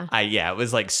 Yeah. It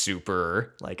was like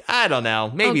super like, I don't know.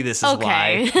 Maybe this is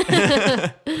okay.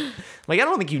 why. Like, I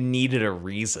don't think you needed a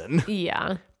reason.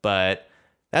 Yeah. But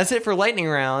That's it for Lightning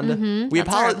Round. Mm-hmm. That's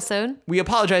our episode. We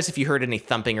apologize if you heard any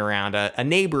thumping around. A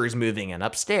neighbor is moving in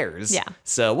upstairs. Yeah.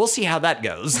 So we'll see how that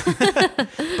goes.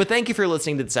 But thank you for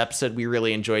listening to this episode. We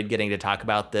really enjoyed getting to talk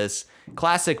about this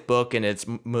classic book and its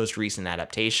most recent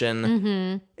adaptation.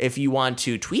 Mm-hmm. If you want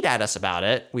to tweet at us about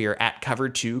it, we are at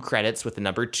Cover2Credits with the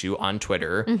number 2 on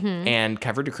Twitter, and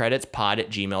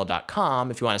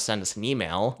cover2creditspod@gmail.com if you want to send us an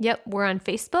email. Yep, we're on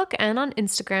Facebook and on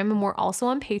Instagram, and we're also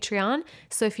on Patreon.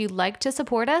 So if you'd like to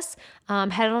support us,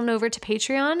 head on over to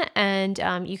Patreon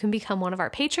and you can become one of our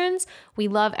patrons. We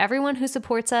love everyone who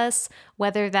supports us,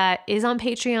 whether that is on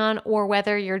Patreon or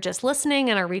whether you're just listening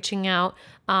and are reaching out.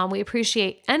 We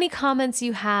appreciate any comments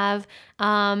you have,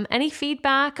 any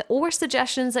feedback or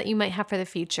suggestions that you might have for the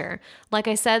future. Like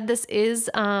I said, this is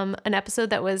an episode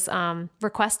that was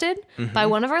requested by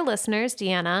one of our listeners,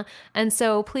 Deanna. And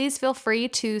so please feel free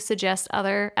to suggest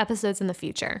other episodes in the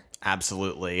future.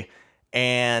 Absolutely.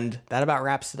 And that about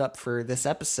wraps it up for this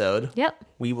episode. Yep.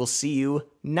 We will see you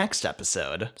next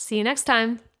episode. See you next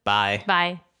time. Bye.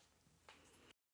 Bye.